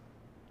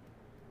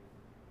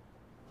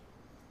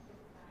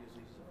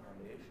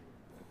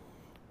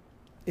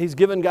 He's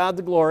given God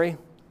the glory.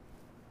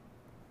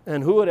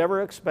 And who would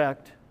ever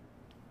expect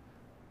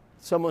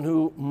someone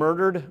who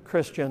murdered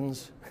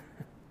Christians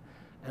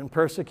and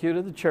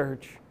persecuted the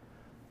church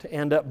to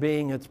end up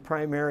being its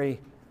primary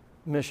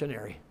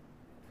missionary?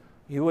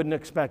 You wouldn't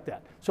expect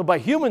that. So by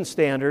human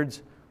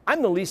standards,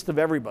 I'm the least of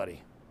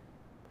everybody.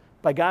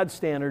 By God's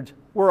standards,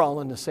 we're all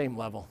on the same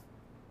level.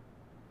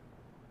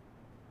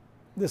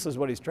 This is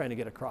what He's trying to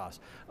get across.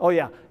 Oh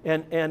yeah,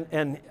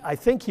 and I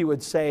think He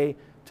would say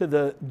to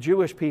the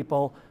Jewish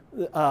people,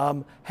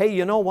 hey,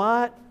 you know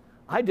what?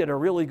 I did a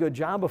really good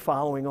job of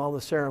following all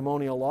the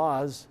ceremonial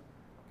laws.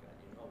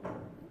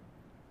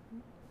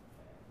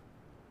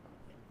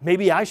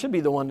 Maybe I should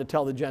be the one to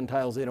tell the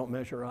Gentiles they don't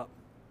measure up.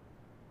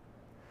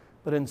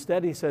 But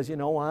instead He says, you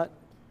know what?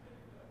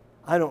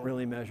 I don't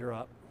really measure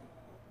up.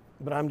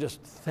 But I'm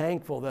just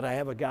thankful that I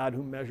have a God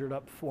who measured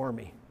up for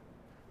me.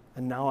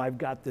 And now I've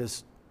got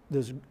this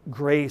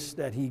grace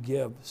that He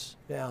gives.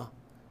 Yeah.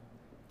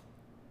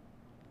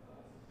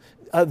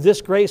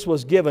 This grace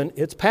was given,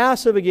 it's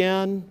passive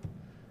again,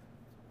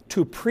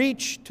 to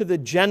preach to the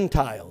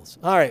Gentiles.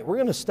 All right, we're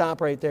going to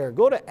stop right there.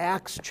 Go to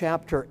Acts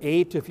chapter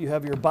 8 if you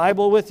have your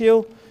Bible with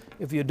you.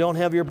 If you don't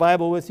have your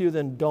Bible with you,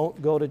 then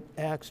don't go to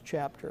Acts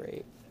chapter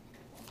 8.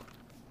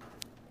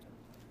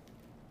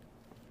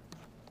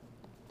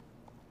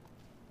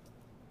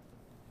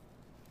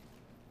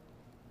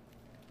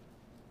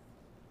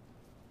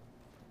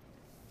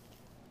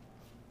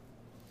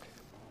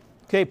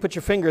 Okay, put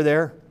your finger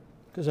there,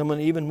 because I'm going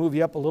to even move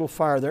you up a little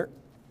farther.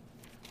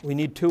 We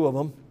need two of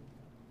them.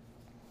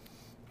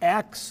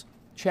 Acts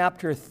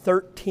chapter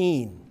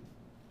 13.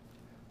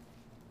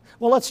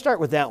 Well, let's start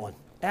with that one.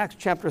 Acts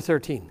chapter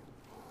 13.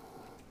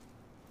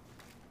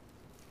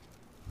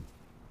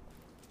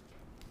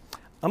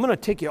 I'm going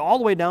to take you all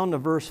the way down to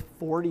verse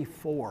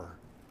 44.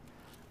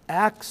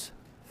 Acts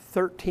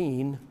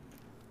 13,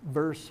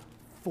 verse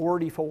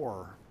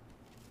 44.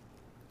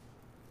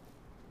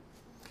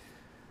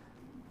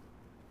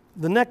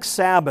 The next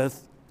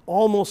Sabbath,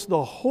 almost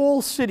the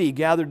whole city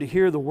gathered to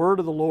hear the word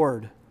of the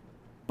Lord.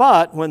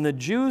 But when the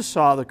Jews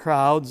saw the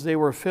crowds, they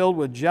were filled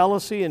with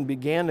jealousy and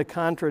began to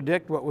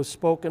contradict what was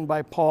spoken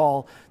by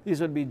Paul.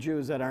 These would be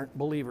Jews that aren't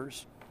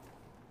believers.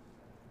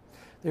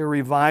 They were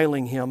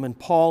reviling him, and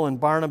Paul and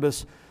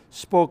Barnabas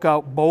spoke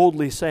out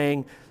boldly,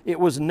 saying, "It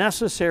was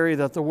necessary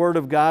that the word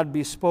of God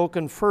be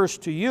spoken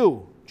first to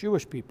you,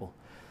 Jewish people.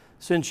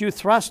 Since you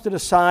thrust it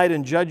aside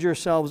and judge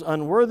yourselves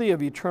unworthy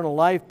of eternal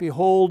life,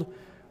 behold,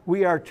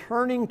 we are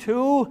turning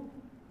to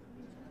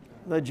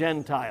the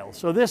Gentiles."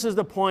 So this is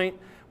the point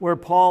where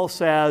Paul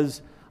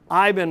says,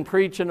 I've been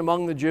preaching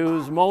among the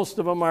Jews. Most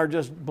of them are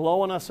just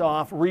blowing us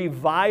off,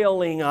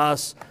 reviling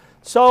us.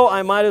 So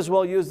I might as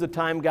well use the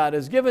time God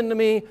has given to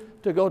me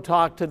to go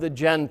talk to the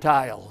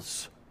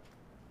Gentiles.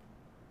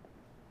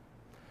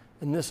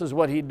 And this is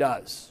what he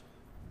does.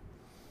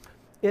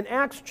 In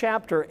Acts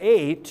chapter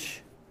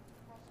 8,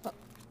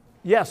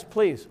 yes,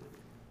 please.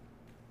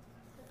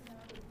 Now,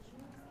 the Jews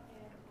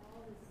had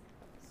all this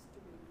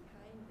history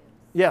behind them.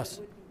 So Yes.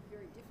 it would be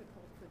very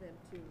difficult for them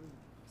to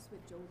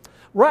switch over.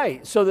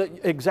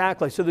 Right,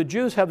 exactly. So the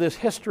Jews have this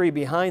history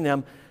behind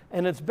them,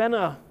 and it's been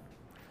a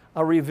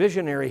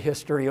revisionary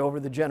history over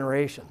the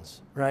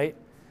generations, right?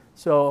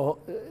 So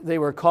they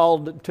were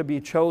called to be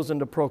chosen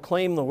to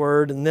proclaim the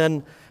word, and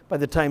then by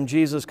the time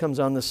Jesus comes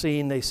on the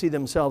scene, they see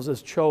themselves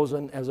as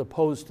chosen as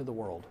opposed to the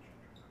world.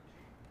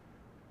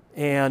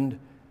 And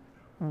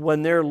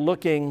when they're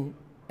looking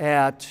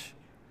at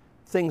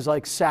things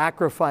like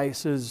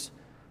sacrifices,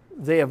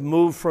 they have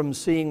moved from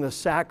seeing the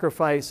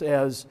sacrifice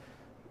as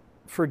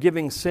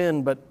forgiving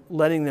sin, but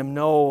letting them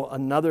know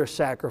another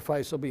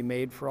sacrifice will be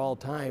made for all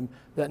time,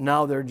 that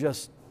now they're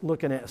just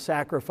looking at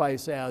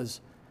sacrifice as,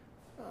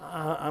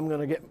 I'm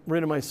going to get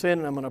rid of my sin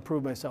and I'm going to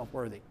prove myself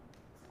worthy.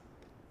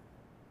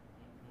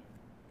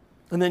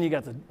 And then you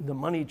got the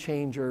money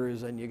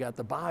changers, and you got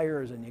the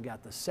buyers, and you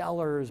got the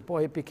sellers.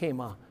 Boy, it became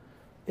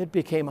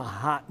a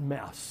hot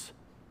mess.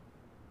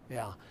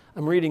 Yeah.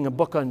 I'm reading a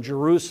book on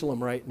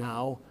Jerusalem right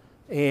now,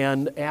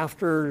 and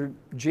after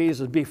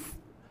Jesus,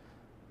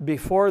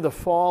 before the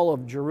fall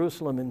of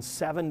Jerusalem in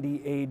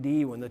 70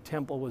 AD, when the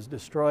temple was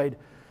destroyed,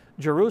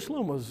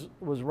 Jerusalem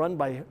was run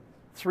by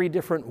 3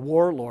 different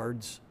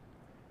warlords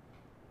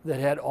that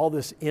had all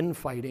this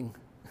infighting.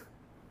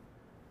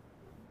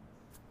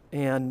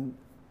 And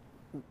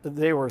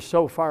they were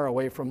so far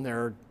away from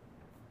their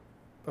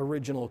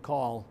original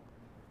call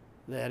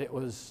that it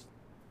was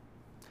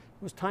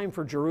time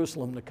for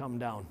Jerusalem to come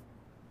down.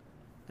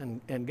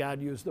 And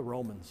God used the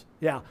Romans.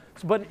 Yeah,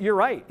 but you're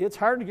right. It's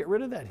hard to get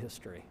rid of that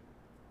history.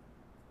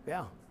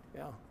 Yeah.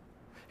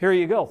 Here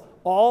you go.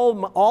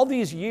 All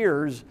these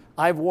years,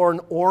 I've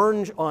worn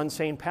orange on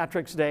St.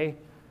 Patrick's Day,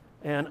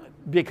 and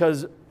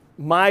because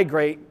my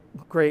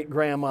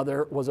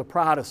great-great-grandmother was a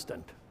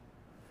Protestant.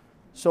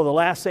 So the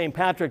last St.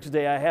 Patrick's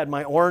Day, I had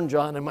my orange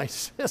on, and my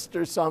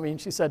sister saw me,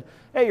 and she said,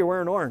 "Hey, you're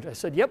wearing orange." I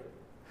said, "Yep,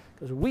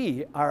 because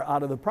we are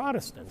out of the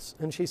Protestants."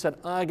 And she said,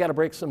 "I got to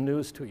break some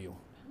news to you.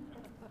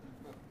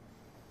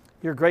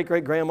 Your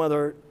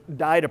great-great-grandmother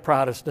died a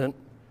Protestant.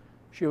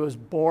 She was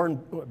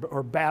born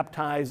or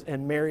baptized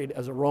and married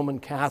as a Roman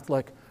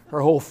Catholic.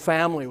 Her whole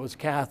family was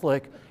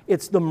Catholic.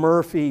 It's the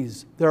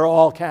Murphys. They're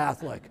all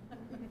Catholic.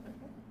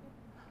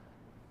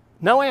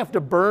 Now I have to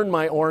burn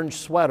my orange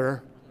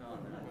sweater."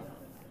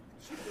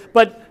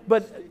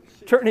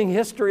 But turning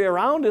history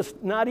around is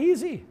not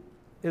easy,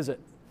 is it?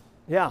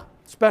 Yeah,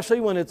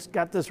 especially when it's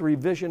got this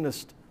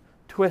revisionist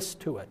twist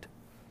to it.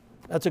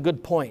 That's a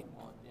good point.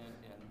 Well, and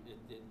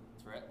it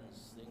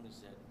threatens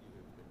things that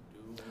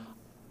you've been doing,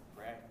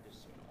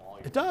 practicing all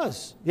your It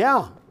does.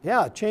 Yeah,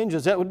 it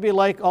changes. That would be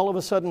like all of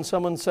a sudden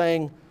someone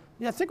saying,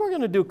 "Yeah, I think we're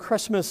going to do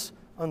Christmas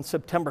on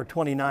September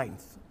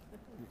 29th.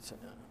 It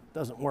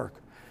doesn't work.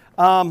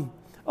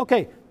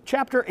 Okay,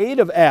 chapter 8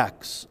 of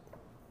Acts.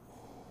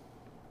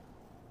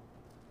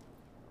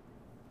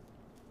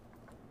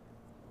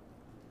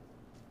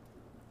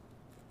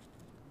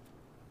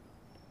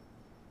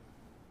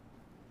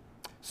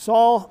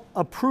 Saul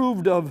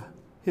approved of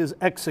his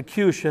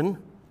execution,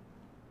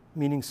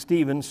 meaning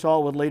Stephen.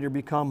 Saul would later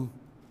become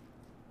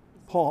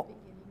Paul,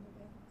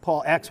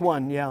 Acts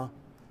 1, yeah.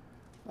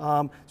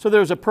 So there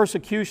was a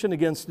persecution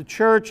against the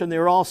church, and they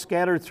were all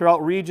scattered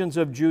throughout regions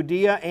of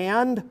Judea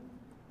and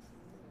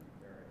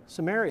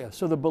Samaria.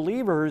 So the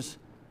believers,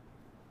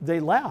 they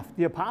left.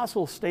 The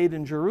apostles stayed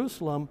in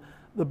Jerusalem.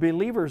 The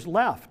believers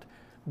left.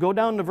 Go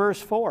down to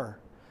verse 4.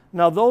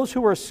 Now those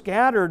who were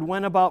scattered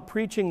went about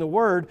preaching the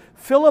word.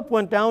 Philip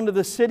went down to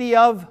the city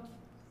of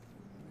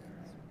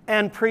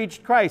and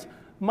preached Christ.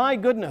 My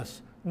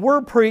goodness,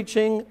 we're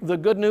preaching the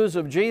good news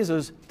of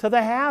Jesus to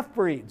the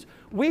half-breeds.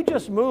 We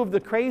just moved the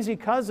crazy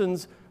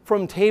cousins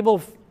from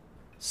table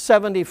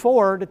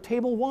 74 to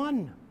table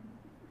 1.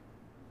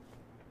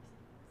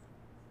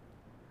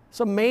 It's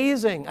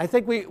amazing. I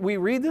think we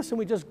read this and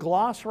we just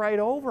gloss right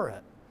over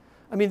it.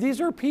 I mean, these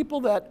are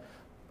people that...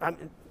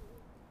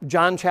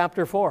 John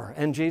chapter 4,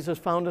 and Jesus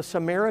found a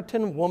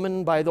Samaritan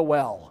woman by the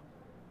well,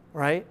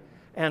 right?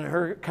 And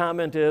her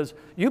comment is,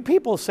 you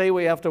people say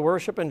we have to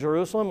worship in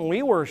Jerusalem.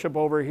 We worship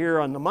over here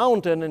on the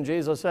mountain. And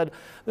Jesus said,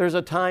 there's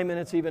a time, and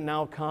it's even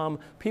now come.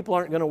 People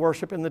aren't going to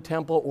worship in the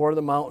temple or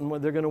the mountain.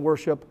 They're going to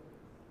worship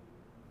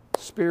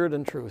spirit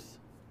and truth.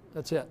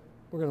 That's it.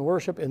 We're going to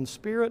worship in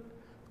spirit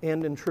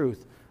and in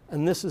truth.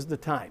 And this is the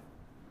time.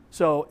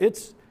 So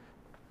it's,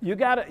 you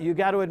got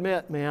to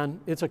admit, man,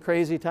 it's a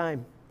crazy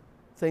time.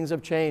 Things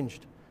have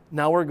changed.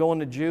 Now we're going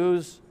to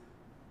Jews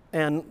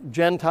and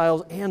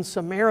Gentiles and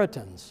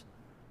Samaritans.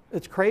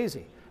 It's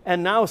crazy.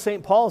 And now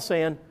St. Paul's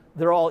saying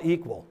they're all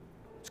equal.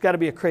 It's got to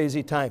be a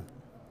crazy time.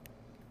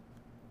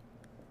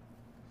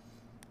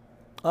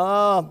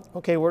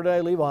 Okay, where did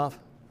I leave off?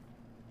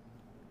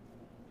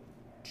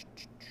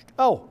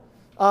 Oh,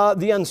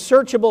 the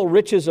unsearchable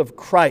riches of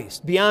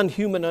Christ, beyond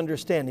human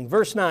understanding.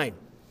 Verse 9.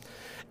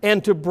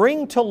 And to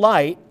bring to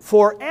light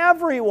for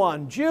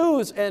everyone,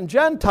 Jews and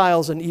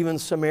Gentiles and even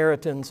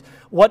Samaritans,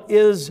 what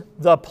is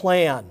the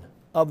plan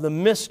of the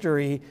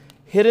mystery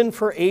hidden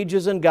for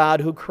ages in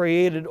God who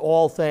created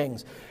all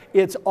things.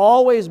 It's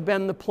always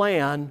been the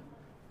plan.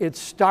 It's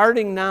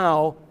starting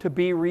now to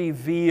be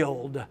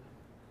revealed.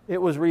 It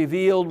was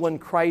revealed when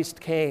Christ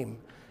came.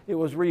 It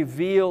was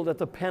revealed at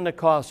the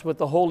Pentecost with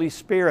the Holy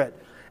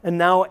Spirit. And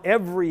now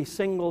every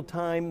single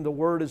time the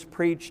Word is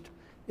preached,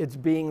 it's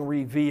being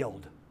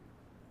revealed.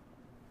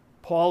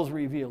 Paul's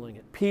revealing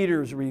it.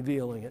 Peter's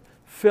revealing it.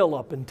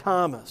 Philip and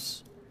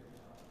Thomas.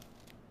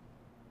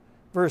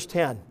 Verse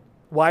 10.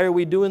 Why are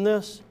we doing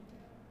this?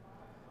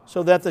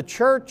 So that the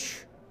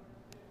church,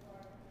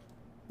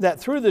 that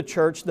through the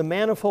church, the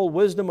manifold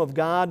wisdom of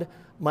God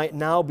might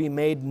now be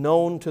made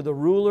known to the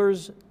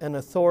rulers and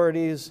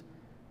authorities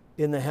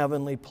in the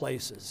heavenly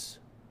places.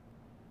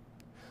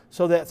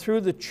 So that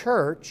through the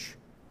church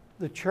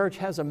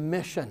has a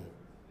mission.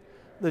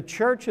 The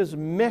church's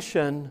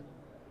mission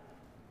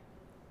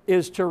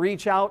is to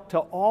reach out to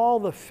all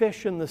the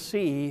fish in the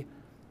sea,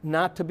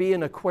 not to be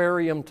an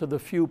aquarium to the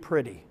few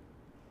pretty.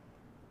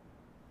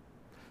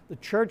 The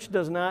church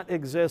does not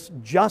exist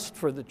just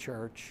for the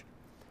church.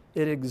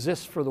 It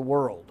exists for the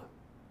world.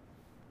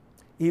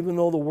 Even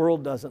though the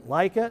world doesn't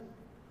like it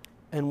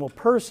and will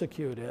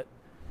persecute it,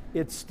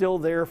 it's still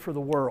there for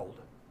the world.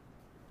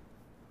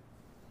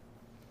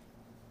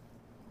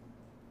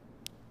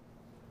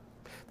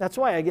 That's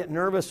why I get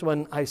nervous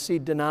when I see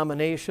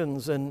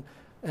denominations and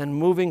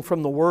moving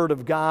from the Word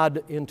of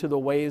God into the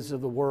ways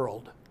of the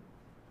world.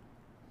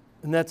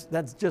 And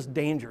that's just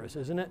dangerous,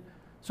 isn't it?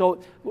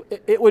 So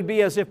it would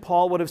be as if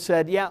Paul would have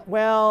said, yeah,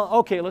 well,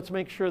 okay, let's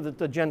make sure that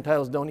the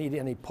Gentiles don't eat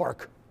any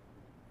pork.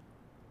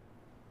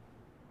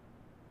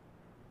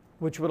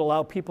 Which would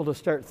allow people to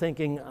start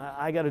thinking,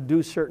 I got to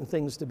do certain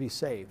things to be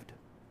saved.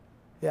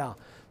 Yeah.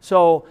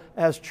 So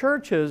as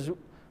churches,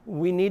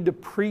 we need to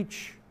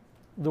preach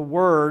the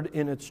Word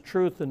in its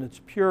truth and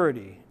its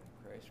purity.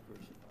 Christ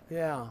crucified.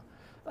 Yeah.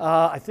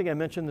 I think I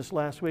mentioned this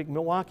last week.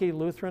 Milwaukee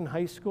Lutheran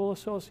High School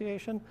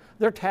Association,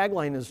 their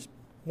tagline is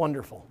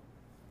wonderful.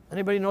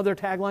 Anybody know their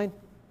tagline?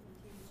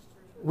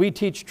 We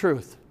teach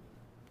truth.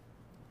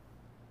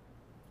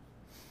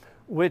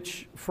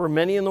 Which for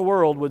many in the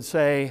world would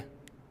say,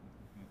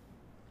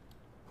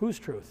 whose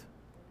truth?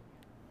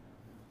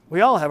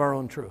 We all have our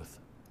own truth,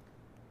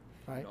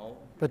 right? No,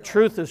 But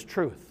truth is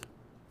truth,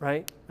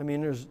 right? I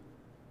mean,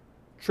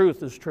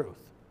 truth is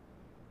truth.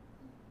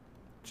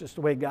 It's just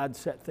the way God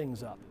set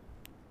things up.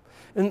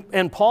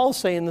 And Paul's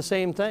saying the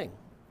same thing.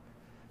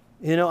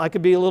 You know, I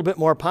could be a little bit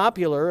more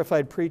popular if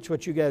I'd preach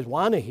what you guys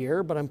want to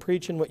hear, but I'm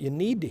preaching what you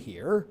need to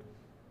hear.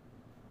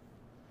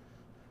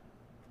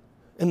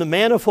 And the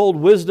manifold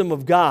wisdom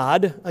of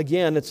God,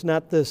 again, it's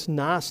not this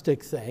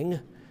Gnostic thing.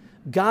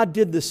 God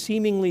did the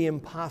seemingly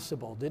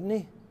impossible, didn't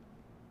He?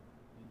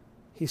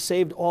 He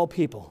saved all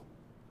people,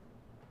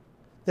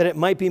 that it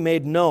might be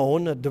made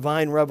known, a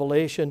divine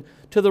revelation,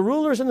 to the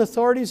rulers and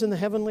authorities in the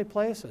heavenly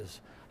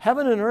places.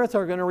 Heaven and earth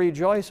are going to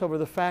rejoice over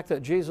the fact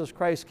that Jesus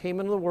Christ came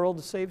into the world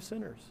to save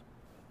sinners.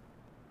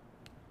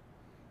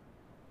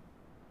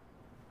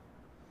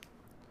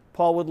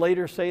 Paul would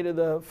later say to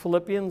the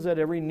Philippians that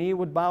every knee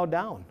would bow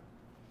down.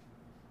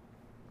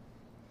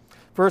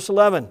 Verse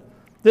 11,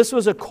 this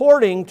was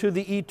according to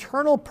the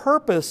eternal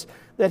purpose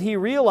that He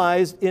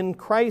realized in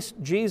Christ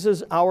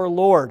Jesus our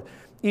Lord.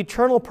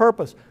 Eternal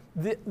purpose.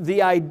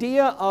 The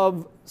idea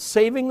of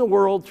saving the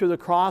world through the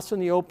cross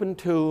and the open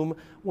tomb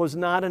was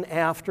not an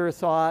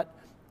afterthought.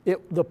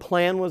 The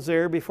plan was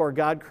there before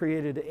God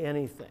created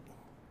anything.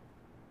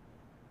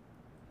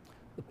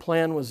 The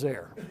plan was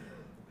there.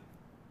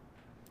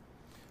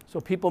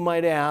 So people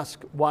might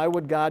ask, why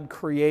would God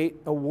create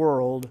a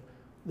world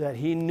that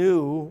He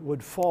knew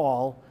would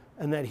fall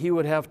and that He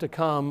would have to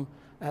come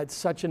at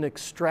such an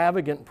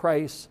extravagant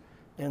price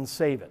and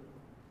save it?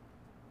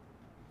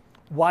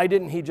 Why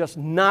didn't He just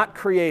not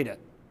create it?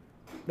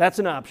 That's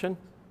an option.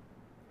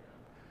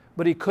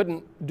 But He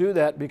couldn't do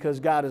that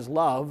because God is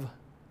love.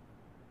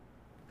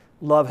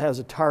 Love has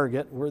a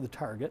target. We're the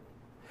target.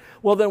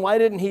 Well, then why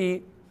didn't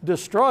He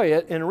destroy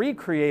it and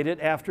recreate it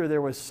after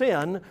there was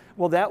sin?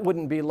 Well, that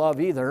wouldn't be love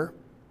either.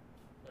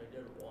 I did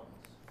it once.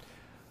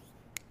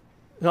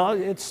 No,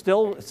 it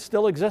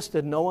still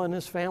existed. Noah and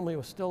his family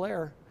was still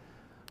there.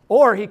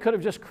 Or he could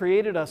have just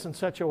created us in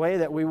such a way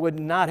that we would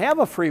not have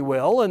a free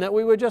will and that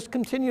we would just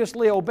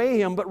continuously obey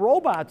him. But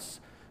robots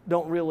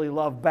don't really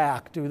love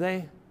back, do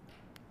they?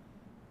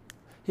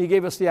 He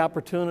gave us the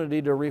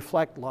opportunity to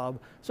reflect love.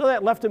 So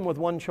that left him with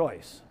one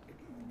choice.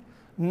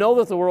 Know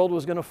that the world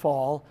was going to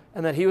fall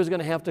and that he was going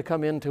to have to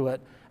come into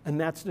it. And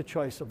that's the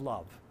choice of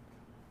love.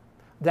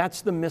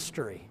 That's the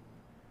mystery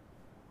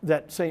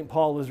that St.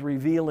 Paul is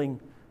revealing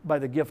by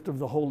the gift of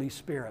the Holy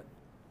Spirit.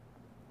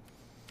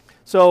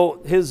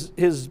 So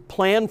his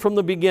plan from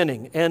the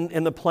beginning,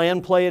 and the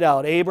plan played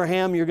out.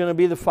 Abraham, you're going to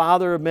be the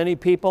father of many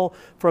people.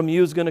 From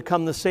you is going to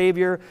come the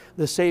Savior.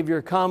 The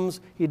Savior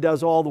comes. He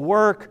does all the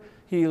work.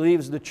 He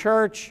leaves the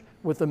church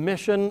with the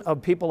mission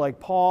of people like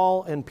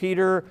Paul and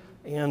Peter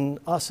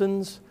and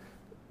Ussens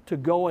to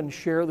go and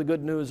share the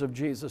good news of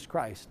Jesus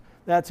Christ.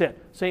 That's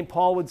it. St.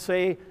 Paul would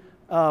say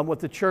what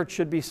the church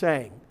should be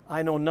saying.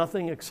 I know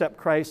nothing except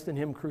Christ and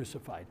Him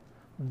crucified.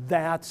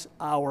 That's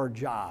our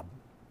job.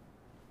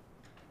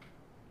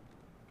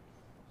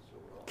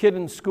 Kid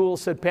in school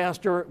said,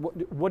 Pastor,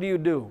 what do you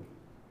do?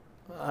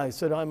 I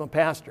said, I'm a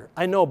pastor.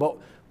 I know, but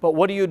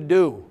what do you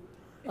do?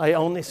 I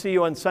only see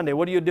you on Sunday.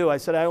 What do you do? I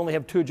said, I only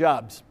have 2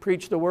 jobs,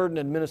 preach the word and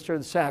administer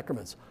the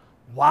sacraments.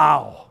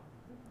 Wow.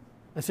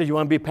 I said, you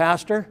want to be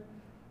pastor?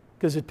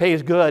 Because it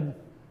pays good,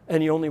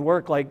 and you only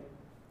work like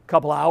a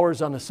couple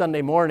hours on a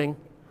Sunday morning.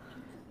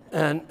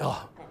 And,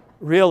 oh,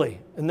 really?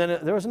 And then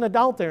there was an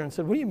adult there and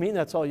said, what do you mean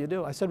that's all you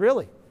do? I said,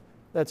 really?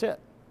 That's it,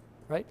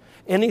 right?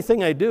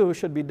 Anything I do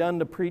should be done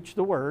to preach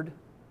the word,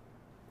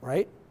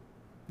 right?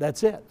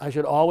 That's it. I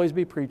should always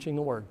be preaching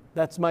the word.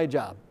 That's my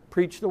job,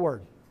 preach the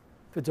word.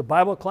 If it's a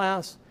Bible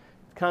class,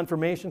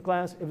 confirmation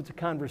class, if it's a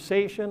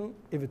conversation,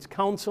 if it's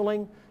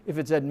counseling, if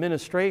it's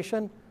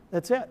administration,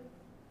 that's it.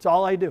 It's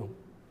all I do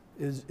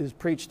is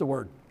preach the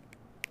word.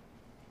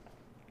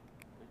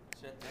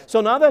 So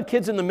now that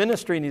kid's in the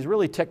ministry and he's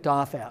really ticked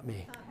off at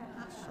me.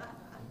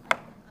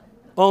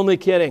 Only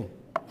kidding.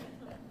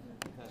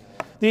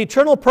 The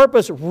eternal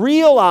purpose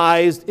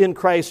realized in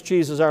Christ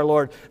Jesus our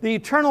Lord. The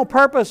eternal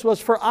purpose was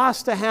for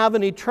us to have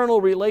an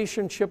eternal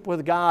relationship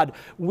with God.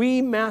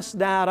 We messed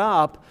that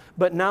up,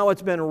 but now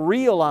it's been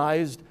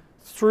realized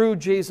through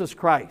Jesus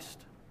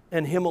Christ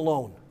and Him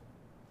alone.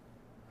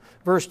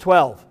 Verse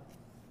 12.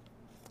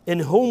 In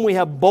whom we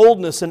have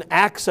boldness and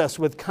access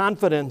with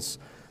confidence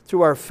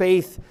through our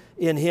faith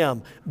in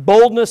Him.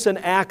 Boldness and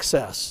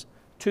access,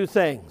 2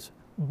 things.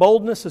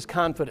 Boldness is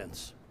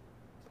confidence.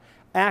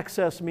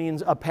 Access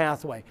means a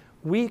pathway.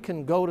 We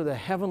can go to the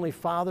Heavenly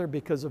Father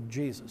because of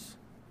Jesus.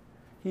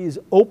 He's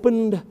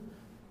opened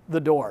the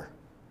door.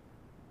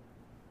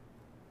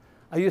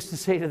 I used to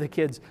say to the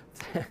kids,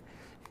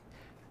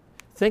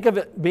 think of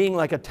it being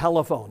like a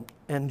telephone,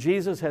 and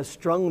Jesus has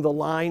strung the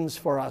lines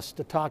for us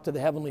to talk to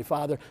the Heavenly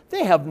Father.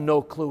 They have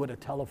no clue what a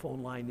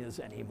telephone line is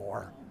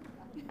anymore.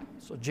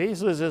 So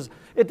Jesus is,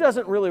 it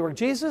doesn't really work.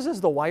 Jesus is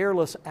the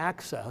wireless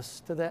access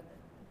to that.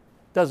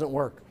 Doesn't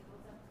work.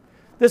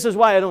 This is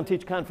why I don't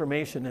teach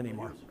confirmation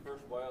anymore.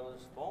 First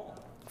wireless phone.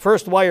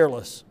 First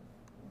wireless.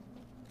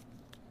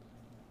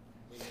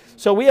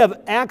 So we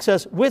have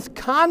access with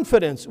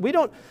confidence. We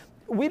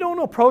don't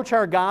approach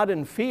our God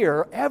in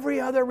fear.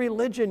 Every other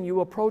religion,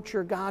 you approach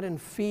your God in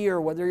fear,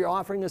 whether you're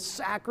offering a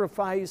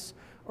sacrifice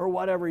or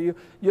whatever.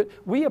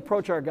 We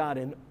approach our God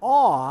in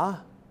awe,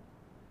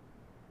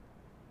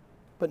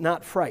 but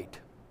not fright.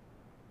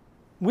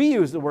 We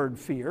use the word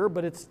fear,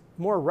 but it's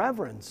more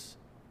reverence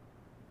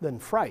than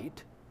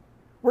fright.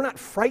 We're not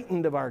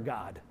frightened of our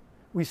God.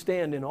 We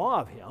stand in awe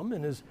of Him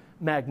and His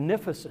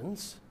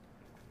magnificence,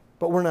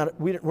 but we're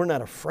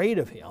not afraid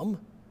of Him.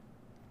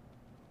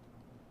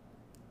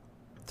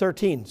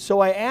 13,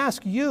 so I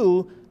ask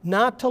you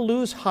not to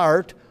lose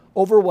heart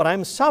over what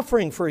I'm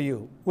suffering for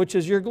you, which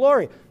is your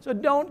glory. So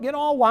don't get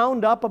all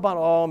wound up about,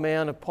 oh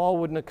man, if Paul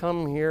wouldn't have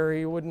come here,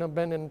 he wouldn't have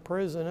been in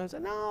prison. I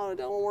said, no,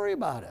 don't worry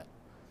about it.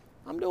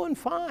 I'm doing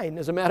fine.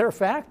 As a matter of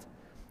fact,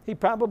 he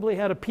probably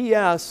had a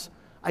PS,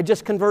 I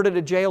just converted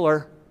a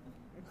jailer.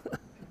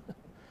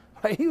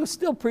 He was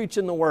still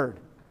preaching the word.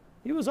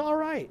 He was all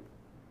right.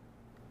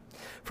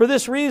 For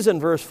this reason,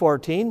 verse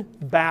 14,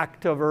 back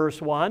to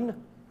verse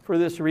 1, for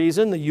this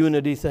reason, the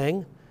unity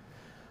thing,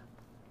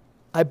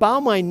 I bow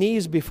my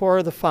knees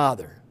before the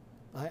Father.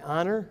 I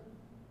honor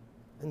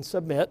and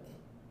submit,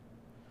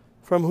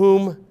 from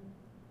whom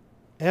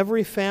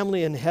every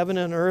family in heaven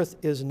and earth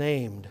is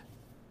named.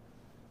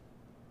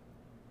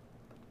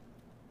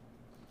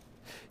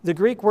 The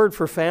Greek word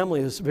for family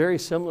is very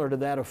similar to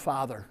that of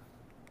father.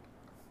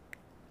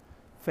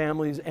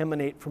 Families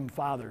emanate from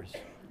fathers,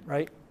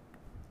 right?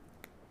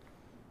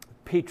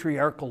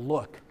 Patriarchal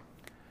look.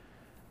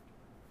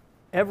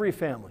 Every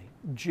family,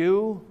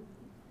 Jew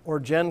or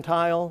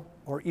Gentile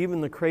or even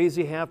the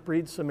crazy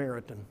half-breed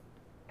Samaritan,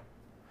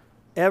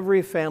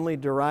 every family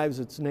derives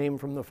its name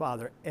from the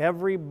Father.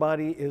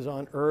 Everybody is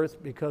on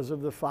earth because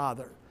of the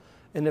Father.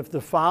 And if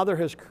the Father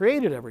has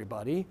created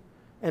everybody,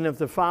 and if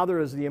the Father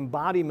is the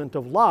embodiment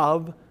of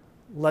love,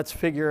 let's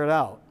figure it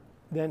out.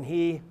 Then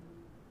He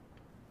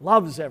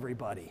loves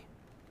everybody.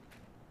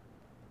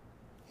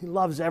 He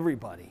loves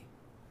everybody.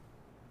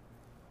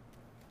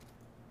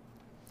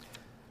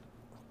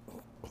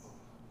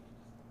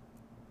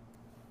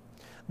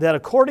 That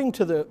according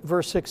to the,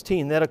 verse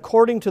 16, that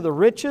according to the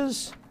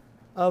riches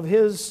of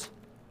His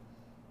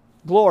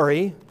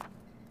glory,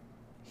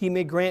 He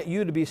may grant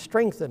you to be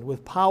strengthened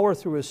with power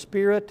through His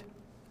Spirit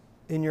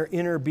in your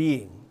inner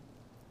being.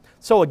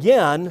 So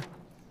again,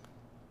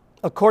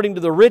 according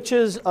to the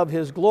riches of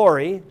His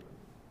glory,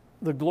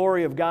 the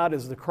glory of God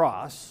is the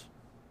cross.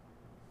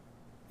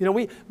 You know,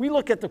 we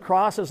look at the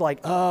cross as like,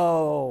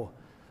 oh,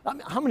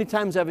 how many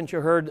times haven't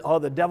you heard, oh,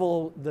 the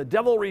devil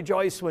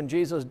rejoiced when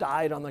Jesus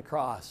died on the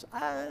cross?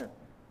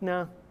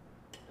 No.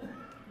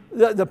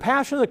 The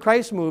Passion of the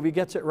Christ movie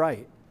gets it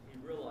right.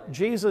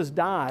 Jesus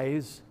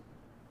dies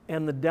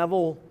and the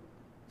devil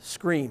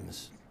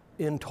screams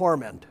in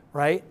torment,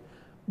 right?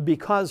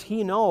 Because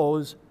he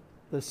knows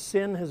the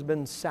sin has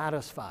been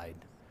satisfied.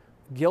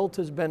 Guilt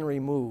has been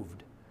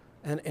removed.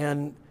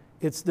 And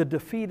it's the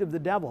defeat of the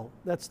devil.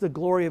 That's the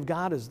glory of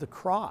God, is the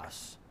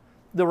cross.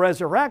 The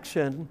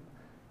resurrection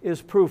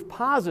is proof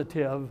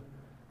positive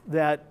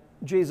that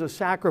Jesus'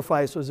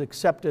 sacrifice was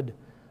accepted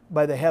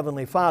by the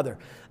Heavenly Father.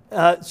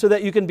 So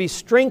that you can be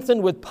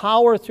strengthened with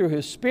power through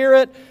His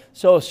Spirit,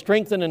 so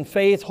strengthened in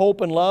faith, hope,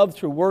 and love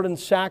through word and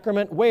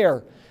sacrament.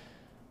 Where?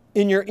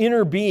 In your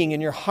inner being, in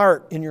your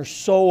heart, in your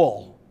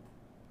soul.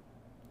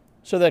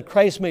 So that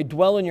Christ may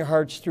dwell in your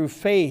hearts through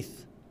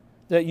faith,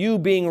 that you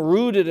being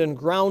rooted and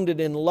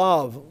grounded in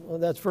love, well,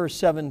 that's verse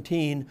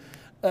 17,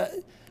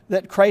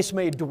 that Christ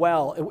may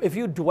dwell. If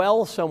you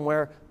dwell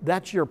somewhere,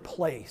 that's your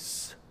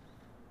place.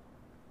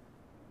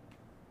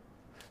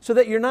 So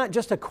that you're not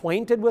just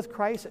acquainted with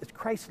Christ,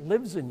 Christ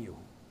lives in you.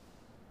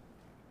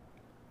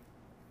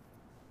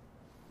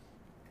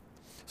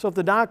 So if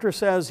the doctor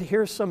says,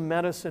 here's some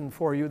medicine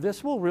for you,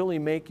 this will really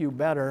make you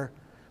better,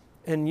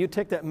 and you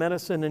take that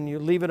medicine and you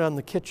leave it on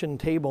the kitchen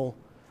table,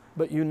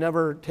 but you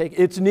never take it.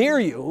 It's near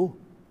you,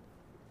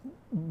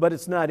 but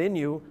it's not in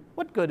you.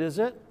 What good is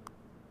it?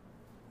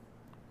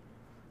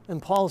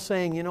 And Paul's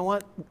saying, you know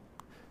what?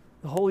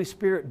 The Holy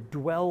Spirit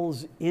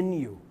dwells in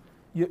you.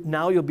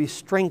 Now you'll be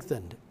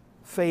strengthened.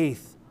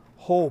 Faith,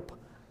 hope,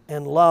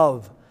 and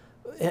love.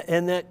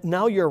 And that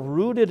now you're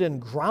rooted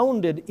and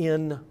grounded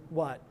in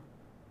what?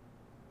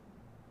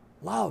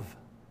 Love.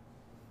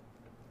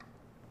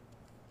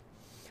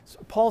 So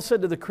Paul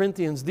said to the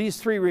Corinthians, these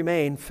three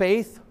remain: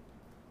 faith,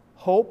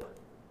 hope,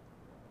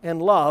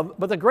 and love.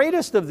 But the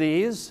greatest of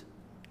these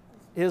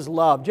is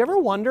love. Do you ever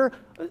wonder?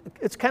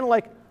 It's kind of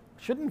like,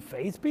 shouldn't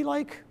faith be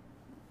like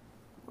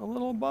a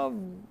little above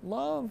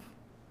love?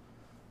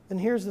 And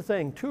here's the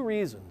thing, 2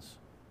 reasons.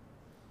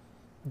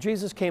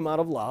 Jesus came out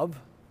of love,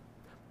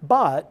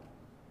 but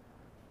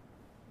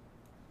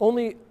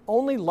only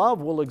love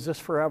will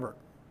exist forever.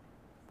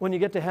 When you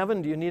get to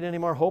heaven, do you need any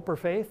more hope or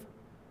faith?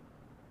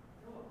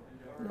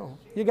 No.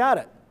 You got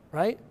it,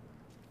 right?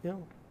 You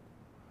know.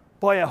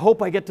 Boy, I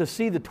hope I get to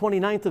see the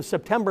 29th of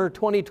September,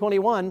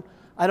 2021.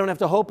 I don't have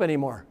to hope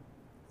anymore.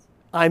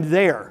 I'm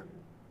there.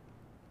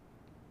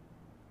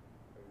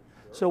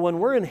 So when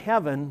we're in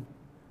heaven,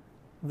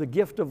 the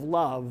gift of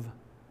love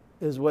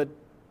is what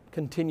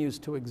continues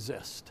to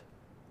exist.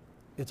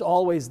 It's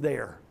always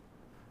there.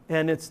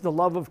 And it's the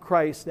love of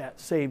Christ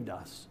that saved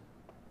us.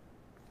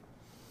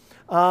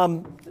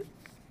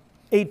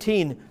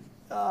 18,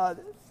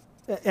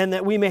 and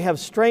that we may have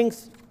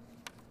strength,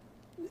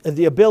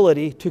 the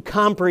ability to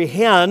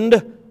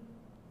comprehend,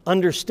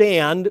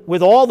 understand,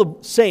 with all the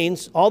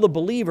saints, all the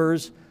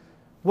believers,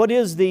 what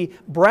is the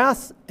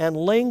breadth and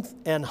length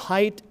and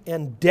height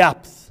and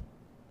depth,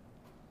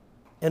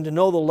 and to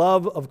know the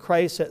love of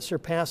Christ that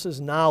surpasses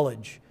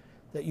knowledge,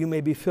 that you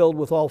may be filled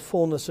with all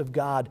fullness of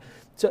God.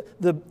 So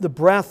the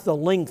breadth, the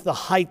length, the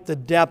height, the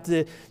depth,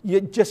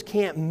 you just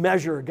can't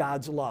measure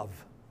God's love.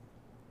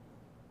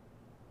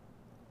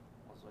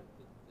 It's like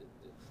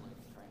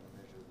trying to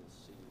measure the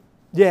sea.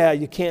 Yeah,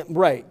 you can't,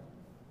 right.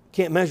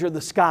 Can't measure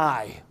the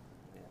sky.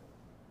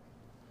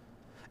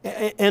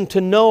 And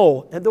to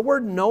know, and the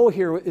word know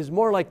here is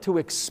more like to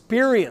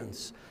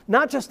experience,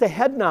 not just a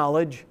head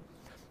knowledge,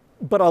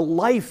 but a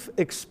life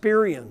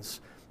experience,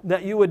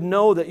 that you would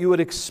know, that you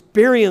would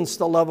experience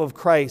the love of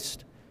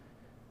Christ,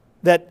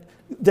 that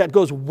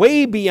goes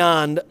way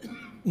beyond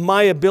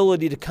my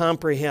ability to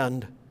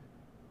comprehend.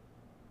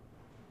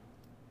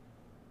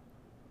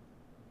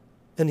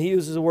 And he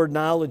uses the word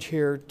knowledge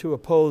here to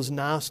oppose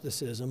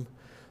Gnosticism,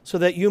 so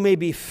that you may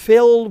be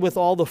filled with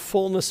all the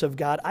fullness of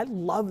God. I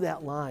love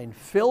that line,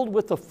 filled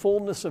with the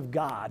fullness of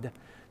God.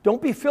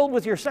 Don't be filled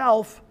with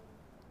yourself.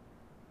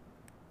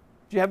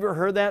 Did you ever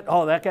heard that?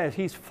 Oh, that guy,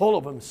 he's full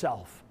of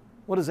himself.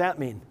 What does that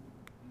mean?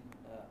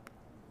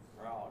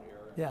 Proud,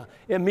 Yeah,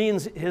 it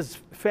means his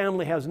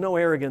family has no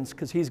arrogance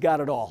because he's got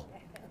it all.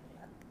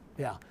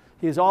 Yeah,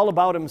 he's all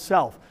about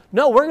himself.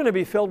 No, we're going to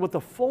be filled with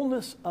the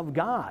fullness of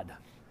God,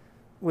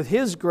 with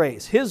His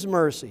grace, His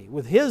mercy,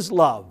 with His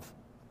love,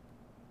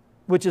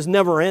 which is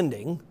never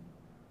ending.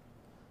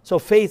 So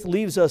faith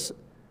leaves us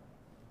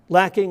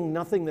lacking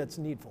nothing that's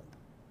needful.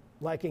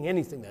 lacking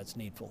anything that's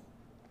needful.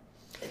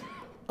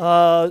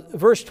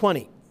 Verse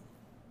 20.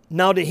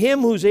 Now to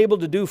him who's able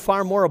to do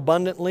far more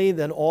abundantly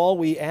than all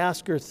we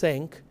ask or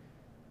think,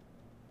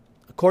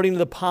 according to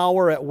the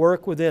power at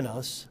work within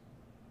us.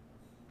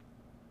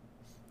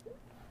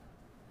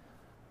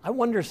 I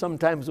wonder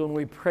sometimes when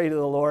we pray to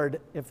the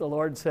Lord, if the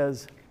Lord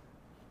says,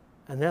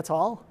 and that's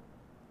all?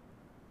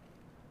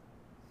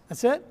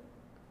 That's it?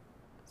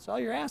 That's all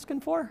you're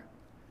asking for?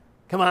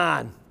 Come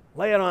on,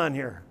 lay it on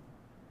here.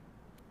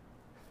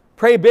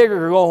 Pray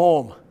bigger or go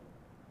home.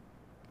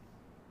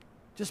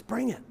 Just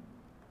bring it.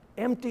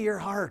 Empty your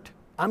heart.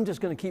 I'm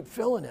just going to keep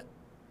filling it.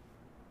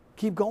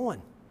 Keep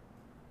going.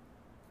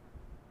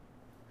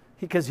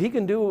 Because he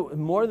can do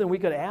more than we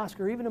could ask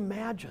or even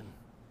imagine.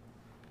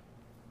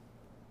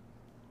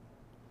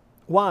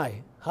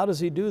 Why? How does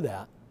he do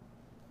that?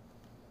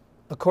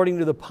 According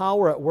to the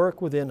power at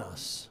work within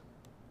us.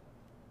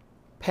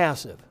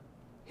 Passive.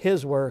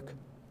 His work,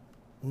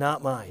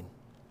 not mine.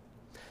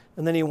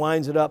 And then he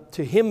winds it up,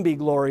 to him be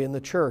glory in the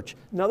church.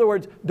 In other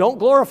words, don't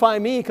glorify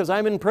me because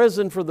I'm in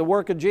prison for the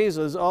work of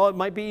Jesus. Oh, it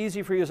might be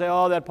easy for you to say,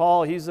 oh, that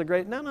Paul, he's the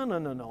great.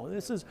 No.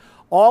 This is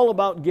all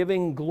about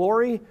giving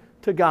glory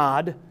to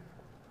God.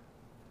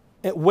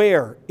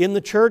 Where? In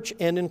the church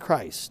and in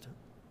Christ.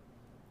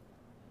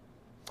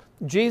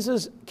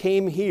 Jesus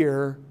came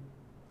here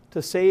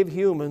to save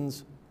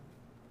humans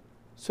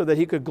so that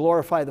he could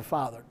glorify the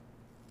Father.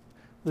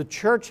 The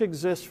church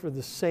exists for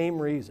the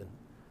same reason.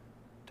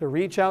 To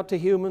reach out to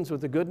humans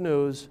with the good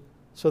news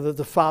so that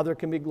the Father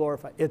can be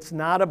glorified. It's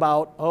not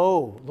about,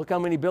 oh, look how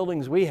many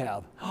buildings we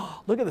have.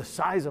 Look at the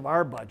size of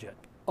our budget.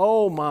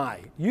 Oh my,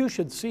 you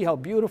should see how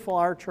beautiful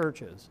our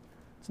church is.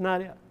 It's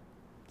not it.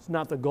 It's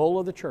not the goal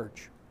of the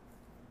church.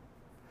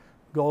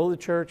 The goal of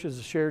the church is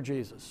to share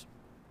Jesus.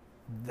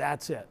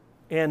 That's it.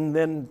 And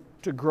then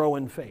to grow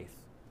in faith.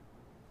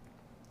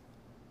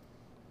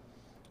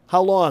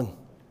 How long?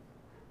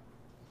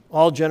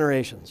 All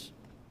generations.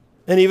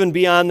 And even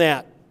beyond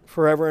that.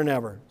 Forever and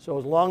ever. So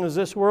as long as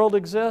this world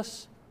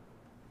exists,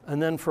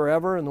 and then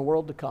forever in the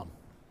world to come.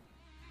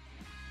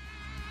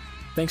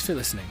 Thanks for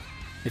listening.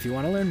 If you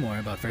want to learn more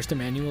about First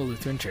Emmanuel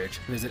Lutheran Church,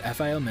 visit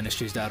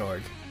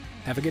filministries.org.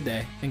 Have a good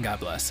day, and God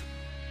bless.